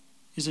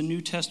is a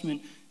New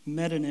Testament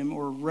metonym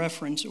or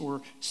reference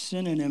or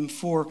synonym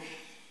for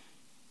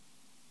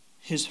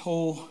his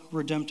whole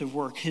redemptive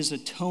work, his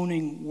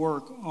atoning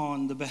work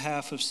on the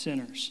behalf of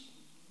sinners.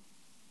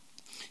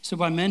 So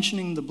by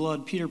mentioning the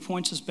blood, Peter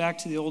points us back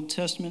to the Old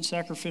Testament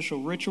sacrificial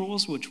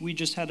rituals, which we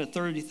just had a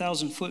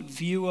 30,000-foot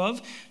view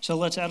of. So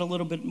let's add a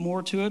little bit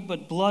more to it.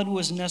 But blood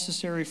was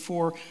necessary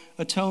for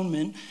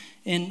atonement.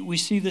 And we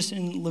see this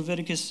in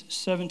Leviticus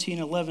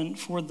 17:11.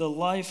 "For the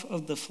life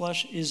of the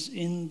flesh is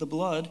in the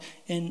blood,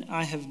 and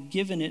I have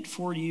given it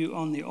for you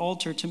on the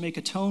altar to make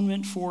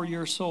atonement for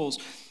your souls."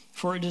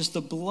 For it is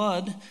the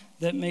blood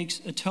that makes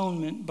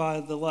atonement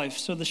by the life.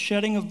 So the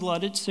shedding of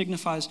blood, it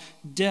signifies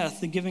death,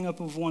 the giving up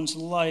of one's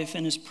life,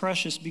 and is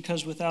precious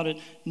because without it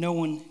no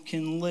one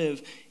can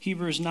live.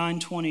 Hebrews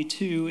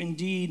 9:22,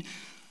 indeed,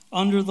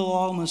 under the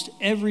law almost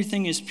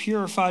everything is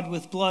purified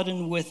with blood,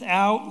 and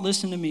without,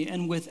 listen to me,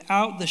 and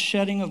without the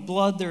shedding of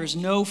blood there is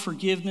no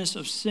forgiveness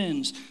of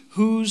sins.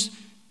 Whose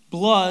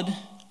blood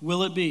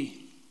will it be?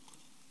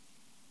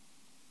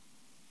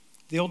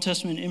 The Old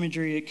Testament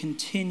imagery, it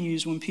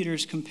continues when Peter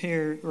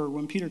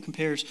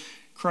compares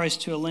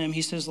Christ to a lamb.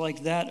 He says,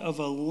 like that of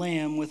a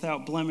lamb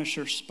without blemish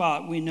or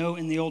spot. We know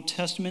in the Old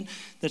Testament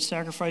that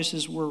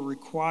sacrifices were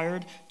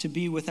required to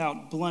be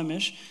without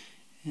blemish,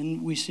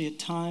 and we see it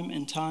time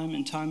and time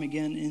and time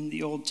again in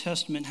the Old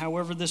Testament.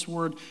 However, this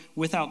word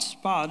without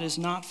spot is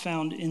not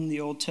found in the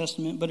Old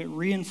Testament, but it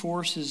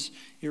reinforces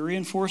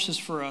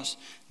for us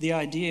the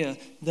idea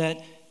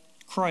that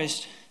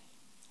Christ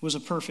was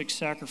a perfect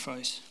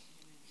sacrifice.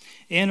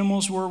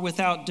 Animals were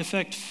without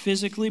defect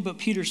physically, but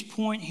Peter's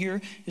point here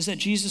is that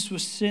Jesus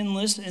was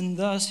sinless, and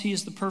thus he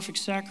is the perfect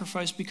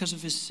sacrifice because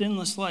of his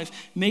sinless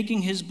life,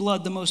 making his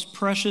blood the most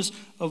precious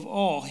of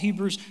all.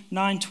 Hebrews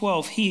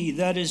 9:12, he,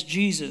 that is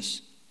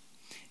Jesus,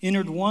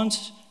 entered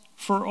once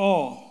for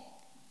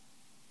all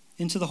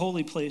into the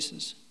holy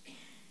places,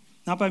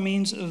 not by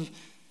means of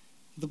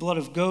the blood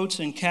of goats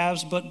and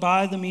calves, but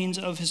by the means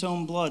of his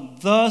own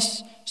blood,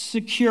 thus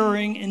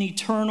securing an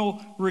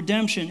eternal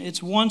redemption.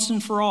 It's once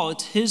and for all.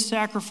 It's his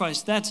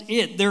sacrifice. That's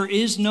it. There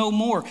is no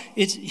more.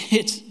 It's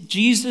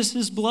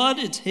Jesus' blood,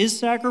 it's his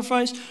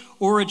sacrifice,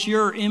 or it's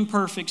your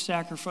imperfect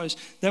sacrifice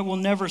that will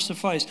never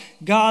suffice.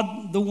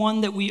 God, the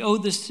one that we owe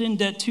the sin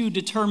debt to,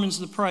 determines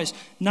the price,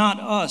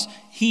 not us.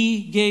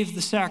 He gave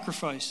the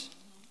sacrifice.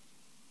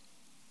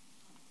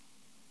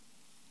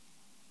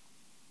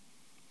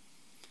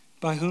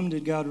 By whom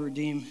did God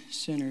redeem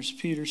sinners?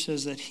 Peter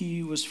says that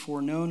he was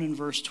foreknown in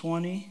verse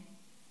 20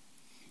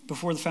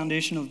 before the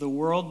foundation of the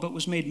world, but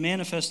was made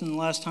manifest in the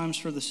last times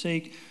for the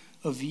sake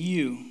of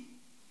you.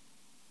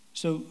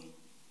 So,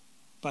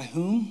 by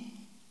whom?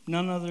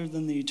 None other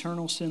than the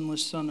eternal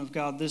sinless Son of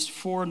God. This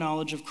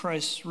foreknowledge of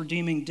Christ's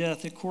redeeming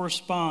death, it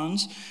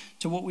corresponds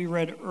to what we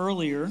read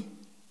earlier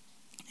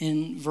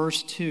in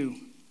verse 2.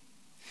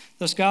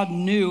 Thus, God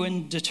knew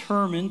and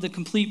determined the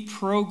complete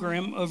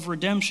program of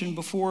redemption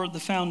before the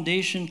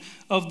foundation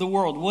of the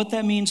world. What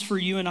that means for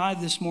you and I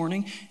this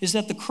morning is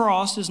that the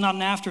cross is not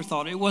an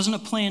afterthought. It wasn't a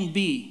plan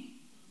B.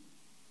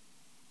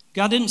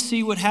 God didn't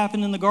see what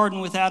happened in the garden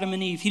with Adam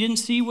and Eve. He didn't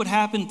see what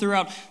happened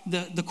throughout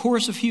the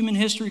course of human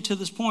history to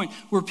this point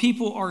where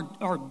people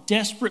are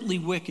desperately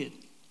wicked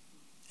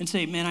and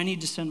say, man, I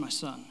need to send my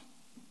son.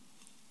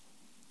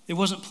 It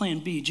wasn't plan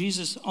B.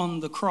 Jesus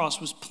on the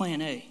cross was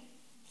plan A.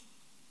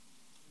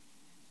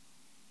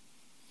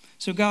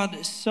 So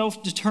God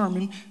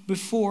self-determined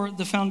before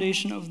the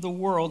foundation of the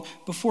world,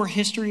 before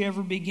history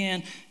ever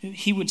began,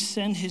 he would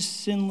send his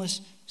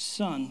sinless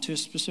son to a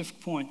specific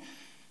point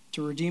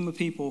to redeem a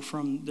people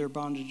from their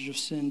bondage of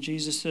sin.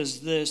 Jesus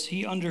says this,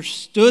 he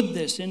understood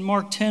this in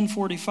Mark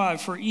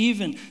 10:45, for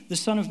even the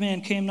Son of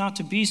Man came not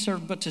to be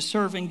served, but to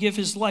serve and give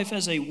his life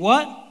as a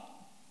what?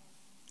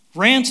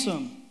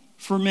 Ransom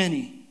for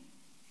many.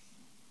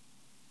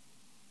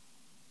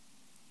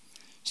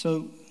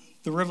 So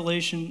the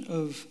revelation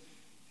of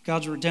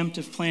God's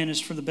redemptive plan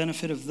is for the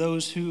benefit of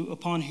those who,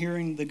 upon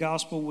hearing the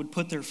gospel, would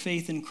put their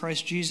faith in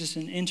Christ Jesus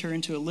and enter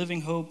into a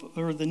living hope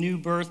or the new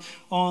birth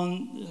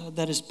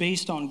that is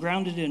based on,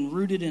 grounded in,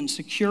 rooted in,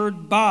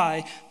 secured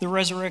by the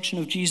resurrection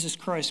of Jesus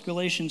Christ.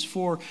 Galatians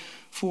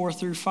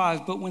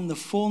 4:4-5. But when the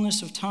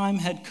fullness of time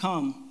had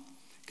come,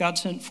 God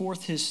sent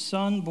forth his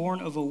Son,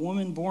 born of a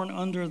woman, born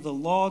under the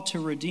law,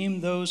 to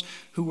redeem those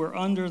who were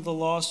under the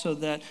law, so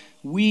that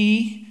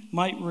we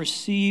might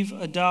receive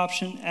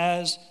adoption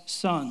as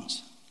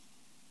sons.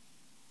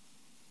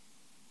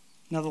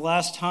 Now, the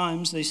last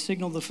times, they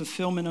signal the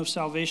fulfillment of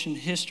salvation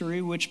history,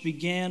 which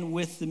began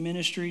with the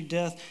ministry,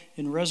 death,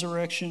 and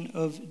resurrection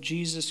of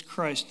Jesus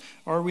Christ.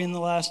 Are we in the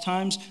last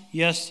times?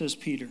 Yes, says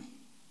Peter.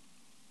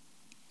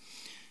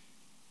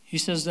 He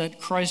says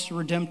that Christ's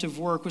redemptive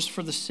work was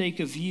for the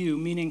sake of you,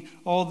 meaning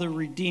all the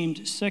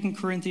redeemed. 2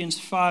 Corinthians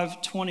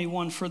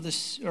 5:21,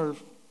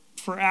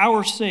 for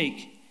our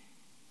sake.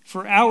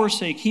 For our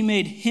sake, he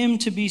made him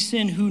to be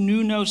sin who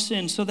knew no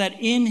sin, so that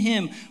in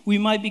him we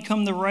might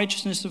become the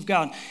righteousness of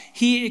God.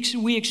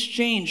 We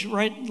exchange,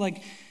 right?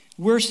 Like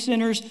we're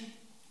sinners.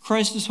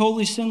 Christ is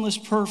holy, sinless,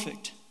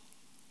 perfect.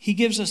 He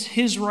gives us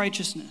his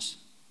righteousness.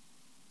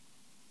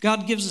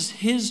 God gives us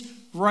his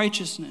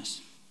righteousness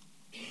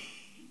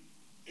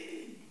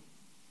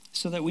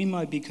so that we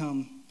might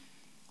become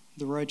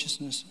the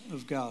righteousness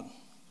of God.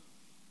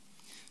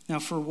 Now,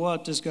 for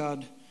what does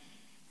God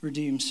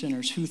redeem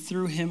sinners? Who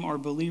through him are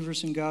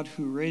believers in God,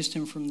 who raised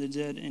him from the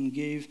dead and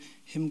gave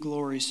him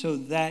glory, so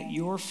that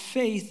your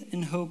faith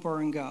and hope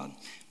are in God.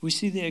 We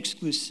see the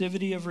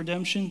exclusivity of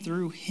redemption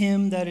through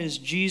him, that is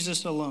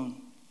Jesus alone.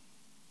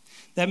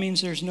 That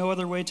means there's no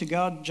other way to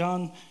God.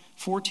 John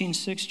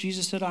 14:6,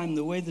 Jesus said, I am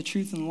the way, the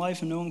truth, and the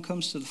life, and no one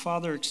comes to the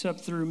Father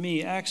except through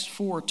me. Acts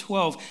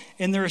 4:12,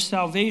 and there is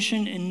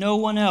salvation in no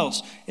one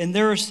else. And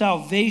there is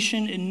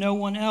salvation in no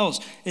one else.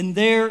 And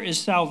there is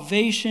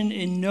salvation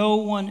in no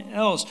one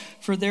else.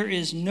 For there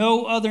is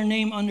no other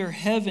name under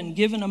heaven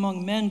given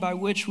among men by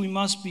which we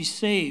must be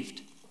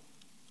saved.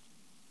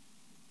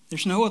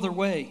 There's no other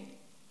way.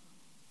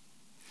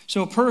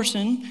 So a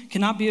person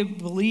cannot be a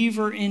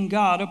believer in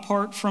God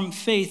apart from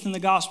faith in the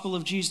gospel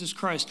of Jesus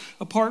Christ.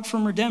 Apart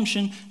from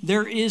redemption,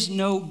 there is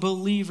no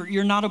believer.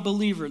 You're not a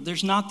believer.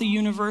 There's not the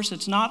universe.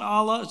 It's not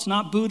Allah. It's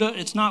not Buddha.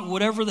 It's not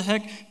whatever the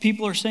heck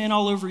people are saying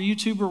all over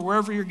YouTube or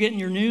wherever you're getting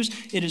your news.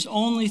 It is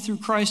only through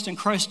Christ and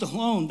Christ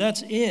alone.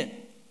 That's it.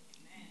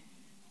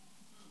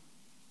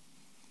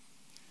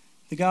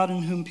 The God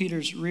in whom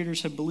Peter's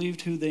readers have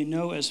believed, who they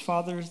know as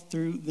Father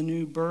through the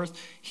new birth,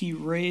 he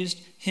raised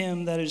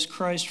him, that is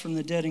Christ, from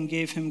the dead and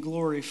gave him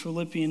glory.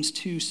 Philippians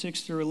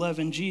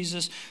 2:6-11.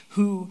 Jesus,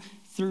 who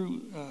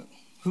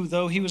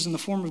though he was in the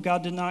form of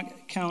God, did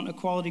not count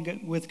equality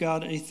with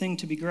God a thing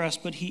to be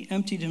grasped, but he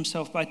emptied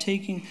himself by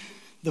taking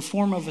the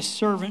form of a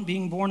servant,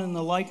 being born in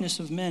the likeness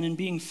of men, and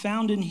being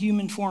found in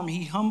human form,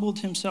 he humbled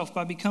himself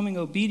by becoming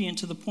obedient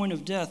to the point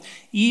of death,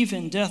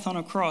 even death on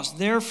a cross.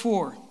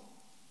 Therefore,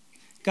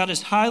 God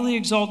has highly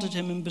exalted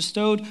him and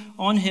bestowed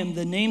on him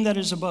the name that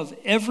is above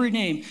every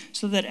name,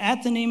 so that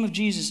at the name of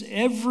Jesus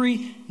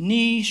every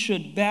knee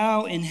should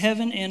bow in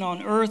heaven and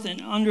on earth and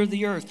under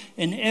the earth,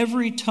 and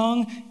every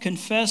tongue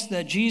confess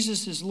that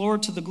Jesus is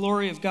Lord, to the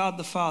glory of God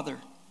the Father.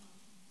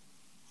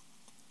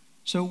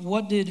 So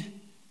what did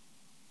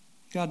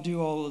God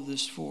do all of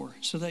this for?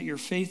 So that your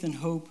faith and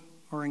hope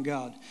are in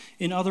God.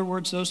 In other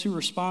words, those who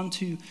respond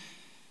to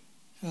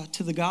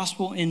the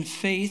gospel in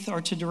faith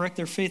are to direct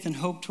their faith and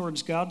hope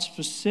towards God,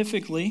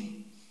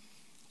 specifically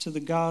to the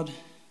God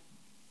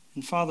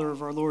and Father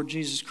of our Lord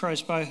Jesus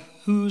Christ, by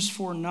whose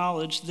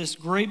foreknowledge this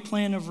great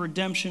plan of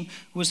redemption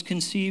was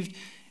conceived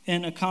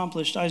and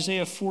accomplished.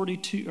 Isaiah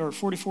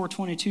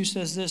 44:22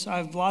 says this, I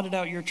have blotted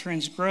out your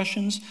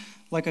transgressions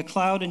like a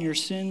cloud and your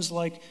sins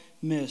like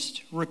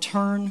mist.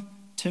 Return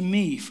to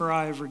me, for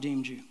I have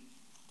redeemed you.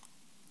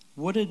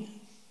 What did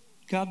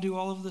God do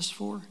all of this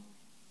for?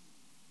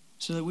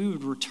 So that we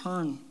would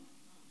return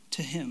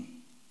to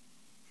him.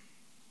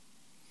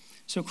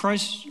 So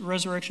Christ's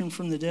resurrection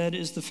from the dead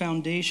is the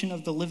foundation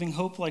of the living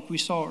hope, like we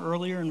saw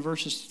earlier in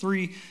verses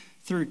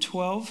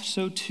 3-12.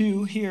 So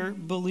too, here,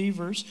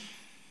 believers,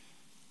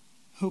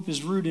 hope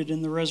is rooted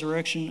in the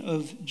resurrection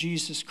of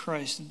Jesus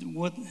Christ.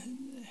 What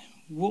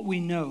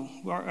we know,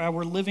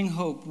 our living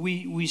hope,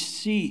 we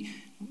see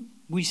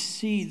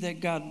that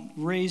God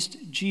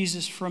raised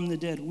Jesus from the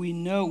dead. We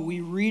know,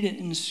 we read it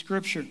in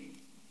Scripture.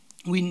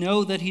 We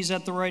know that he's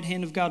at the right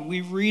hand of God.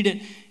 We read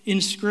it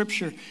in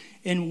Scripture,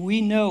 and we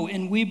know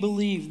and we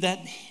believe that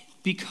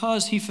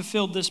because he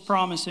fulfilled this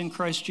promise in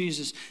Christ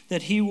Jesus,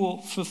 that he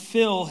will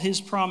fulfill his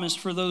promise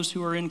for those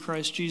who are in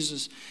Christ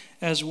Jesus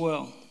as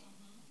well.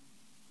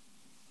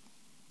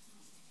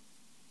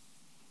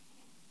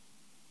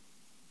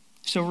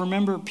 So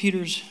remember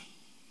Peter's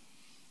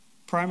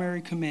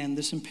primary command,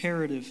 this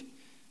imperative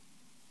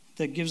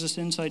that gives us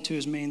insight to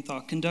his main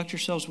thought. Conduct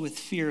yourselves with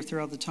fear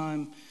throughout the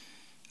time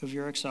of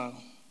your exile.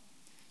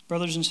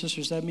 Brothers and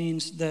sisters, that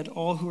means that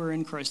all who are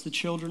in Christ, the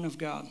children of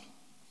God,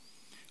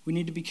 we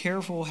need to be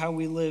careful how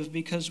we live,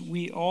 because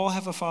we all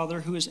have a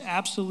Father who is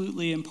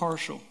absolutely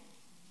impartial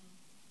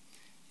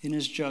in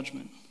his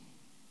judgment.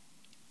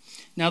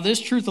 Now,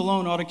 this truth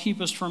alone ought to keep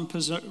us from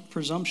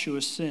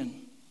presumptuous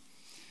sin,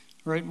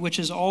 right? Which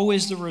is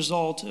always the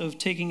result of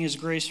taking his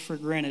grace for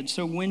granted.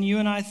 So when you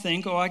and I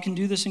think, I can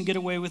do this and get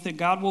away with it,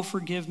 God will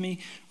forgive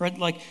me, right?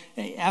 Like,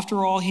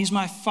 after all, he's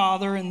my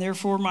Father and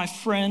therefore my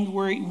friend,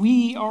 where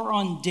we are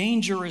on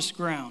dangerous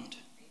ground.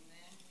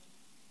 Amen.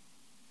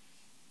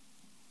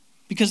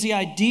 Because the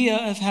idea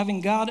of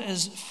having God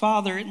as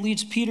Father, it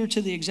leads Peter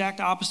to the exact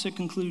opposite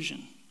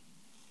conclusion.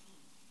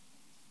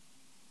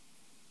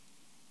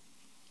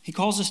 He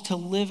calls us to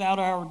live out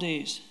our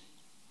days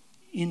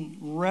in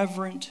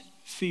reverent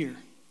fear,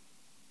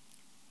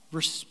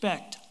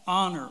 respect,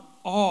 honor,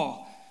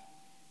 awe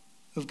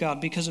of God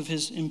because of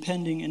his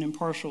impending and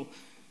impartial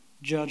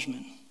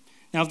judgment.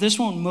 Now, if this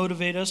won't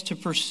motivate us to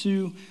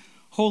pursue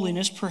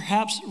holiness,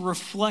 perhaps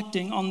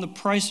reflecting on the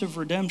price of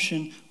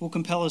redemption will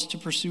compel us to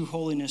pursue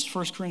holiness.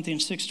 1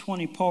 Corinthians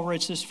 6:20, Paul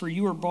writes this, for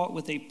you are bought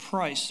with a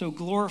price, so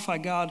glorify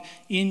God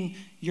in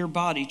your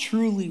body.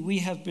 Truly, we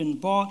have been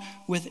bought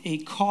with a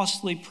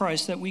costly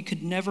price that we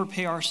could never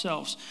pay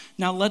ourselves.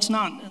 Now, let's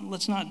not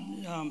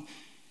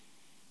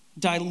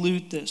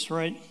dilute this,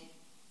 right?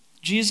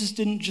 Jesus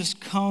didn't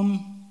just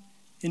come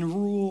and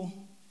rule.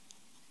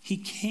 He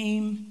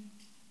came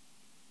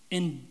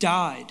and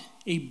died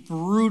a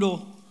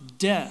brutal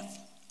death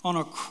on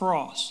a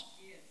cross.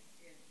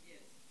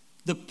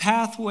 The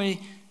pathway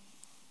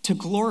to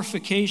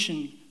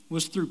glorification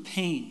was through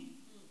pain.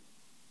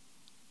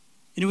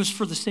 And it was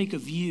for the sake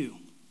of you.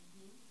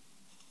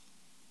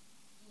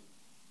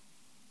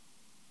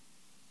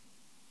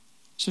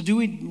 So do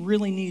we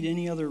really need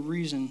any other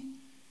reason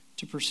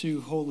to pursue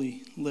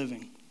holy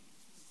living.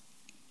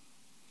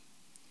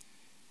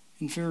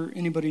 And for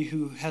anybody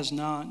who has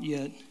not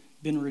yet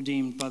been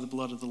redeemed by the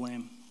blood of the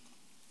Lamb,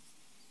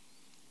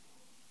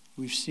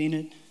 we've seen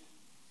it,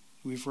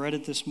 we've read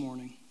it this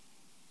morning,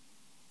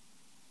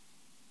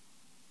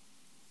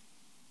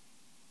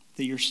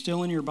 that you're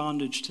still in your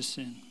bondage to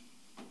sin.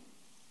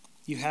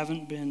 You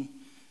haven't been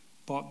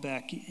bought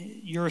back.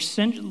 You're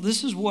essential.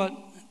 This is what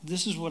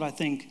I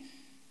think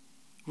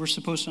we're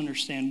supposed to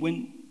understand.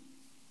 When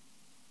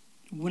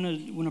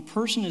a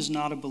person is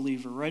not a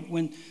believer, right?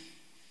 When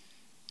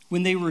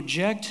they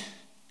reject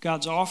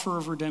God's offer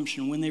of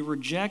redemption, when they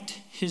reject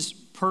his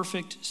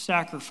perfect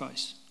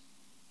sacrifice,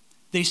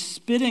 they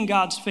spit in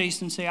God's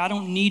face and say, I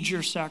don't need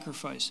your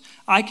sacrifice.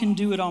 I can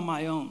do it on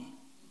my own.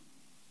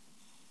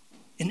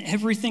 And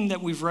everything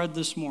that we've read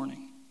this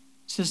morning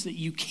says that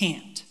you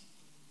can't.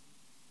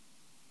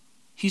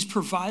 He's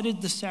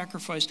provided the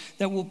sacrifice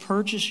that will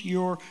purchase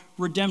your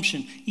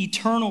redemption,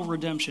 eternal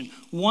redemption,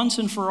 once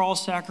and for all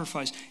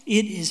sacrifice.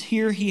 It is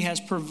here he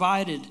has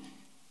provided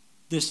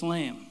this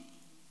lamb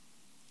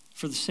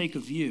for the sake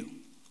of you.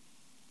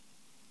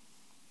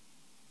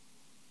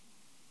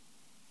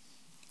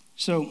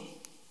 So,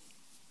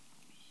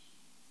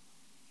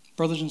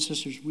 brothers and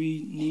sisters,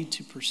 we need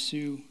to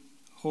pursue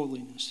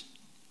holiness.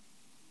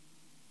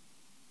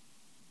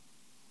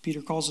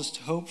 Peter calls us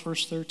to hope,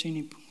 verse 13.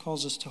 He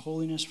calls us to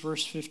holiness,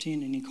 verse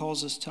 15. And he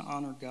calls us to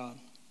honor God.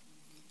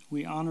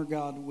 We honor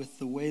God with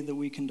the way that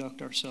we conduct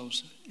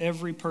ourselves.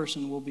 Every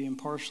person will be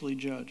impartially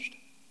judged.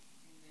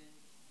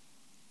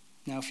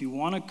 Now, if you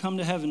want to come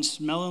to heaven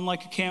smelling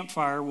like a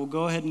campfire, we'll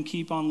go ahead and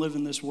keep on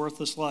living this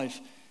worthless life.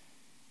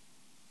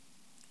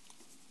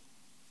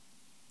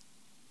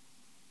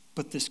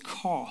 But this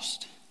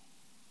cost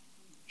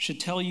should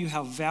tell you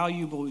how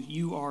valuable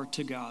you are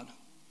to God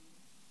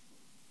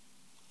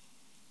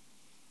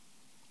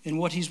and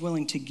what he's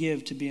willing to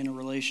give to be in a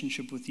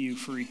relationship with you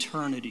for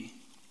eternity.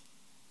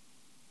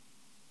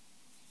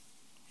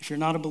 If you're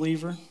not a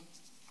believer,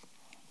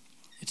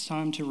 it's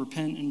time to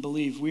repent and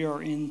believe. We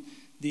are in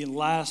the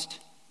last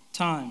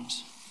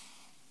times.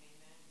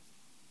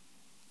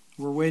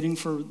 We're waiting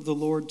for the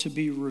Lord to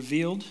be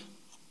revealed,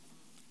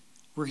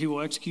 where he will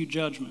execute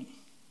judgment.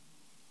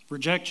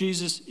 Reject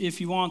Jesus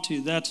if you want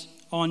to. That's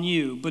on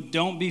you. But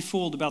don't be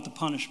fooled about the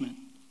punishment.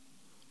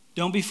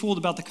 Don't be fooled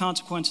about the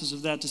consequences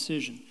of that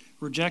decision.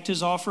 Reject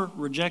his offer,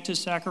 reject his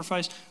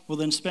sacrifice, well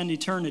then spend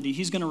eternity.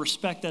 He's going to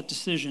respect that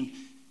decision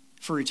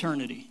for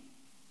eternity.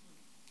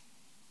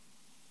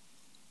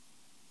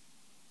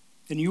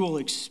 And you will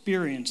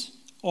experience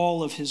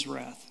all of his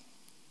wrath.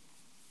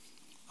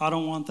 I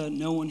don't want that.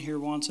 No one here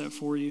wants that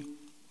for you.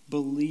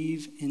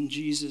 Believe in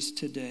Jesus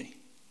today.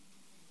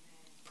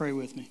 Pray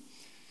with me.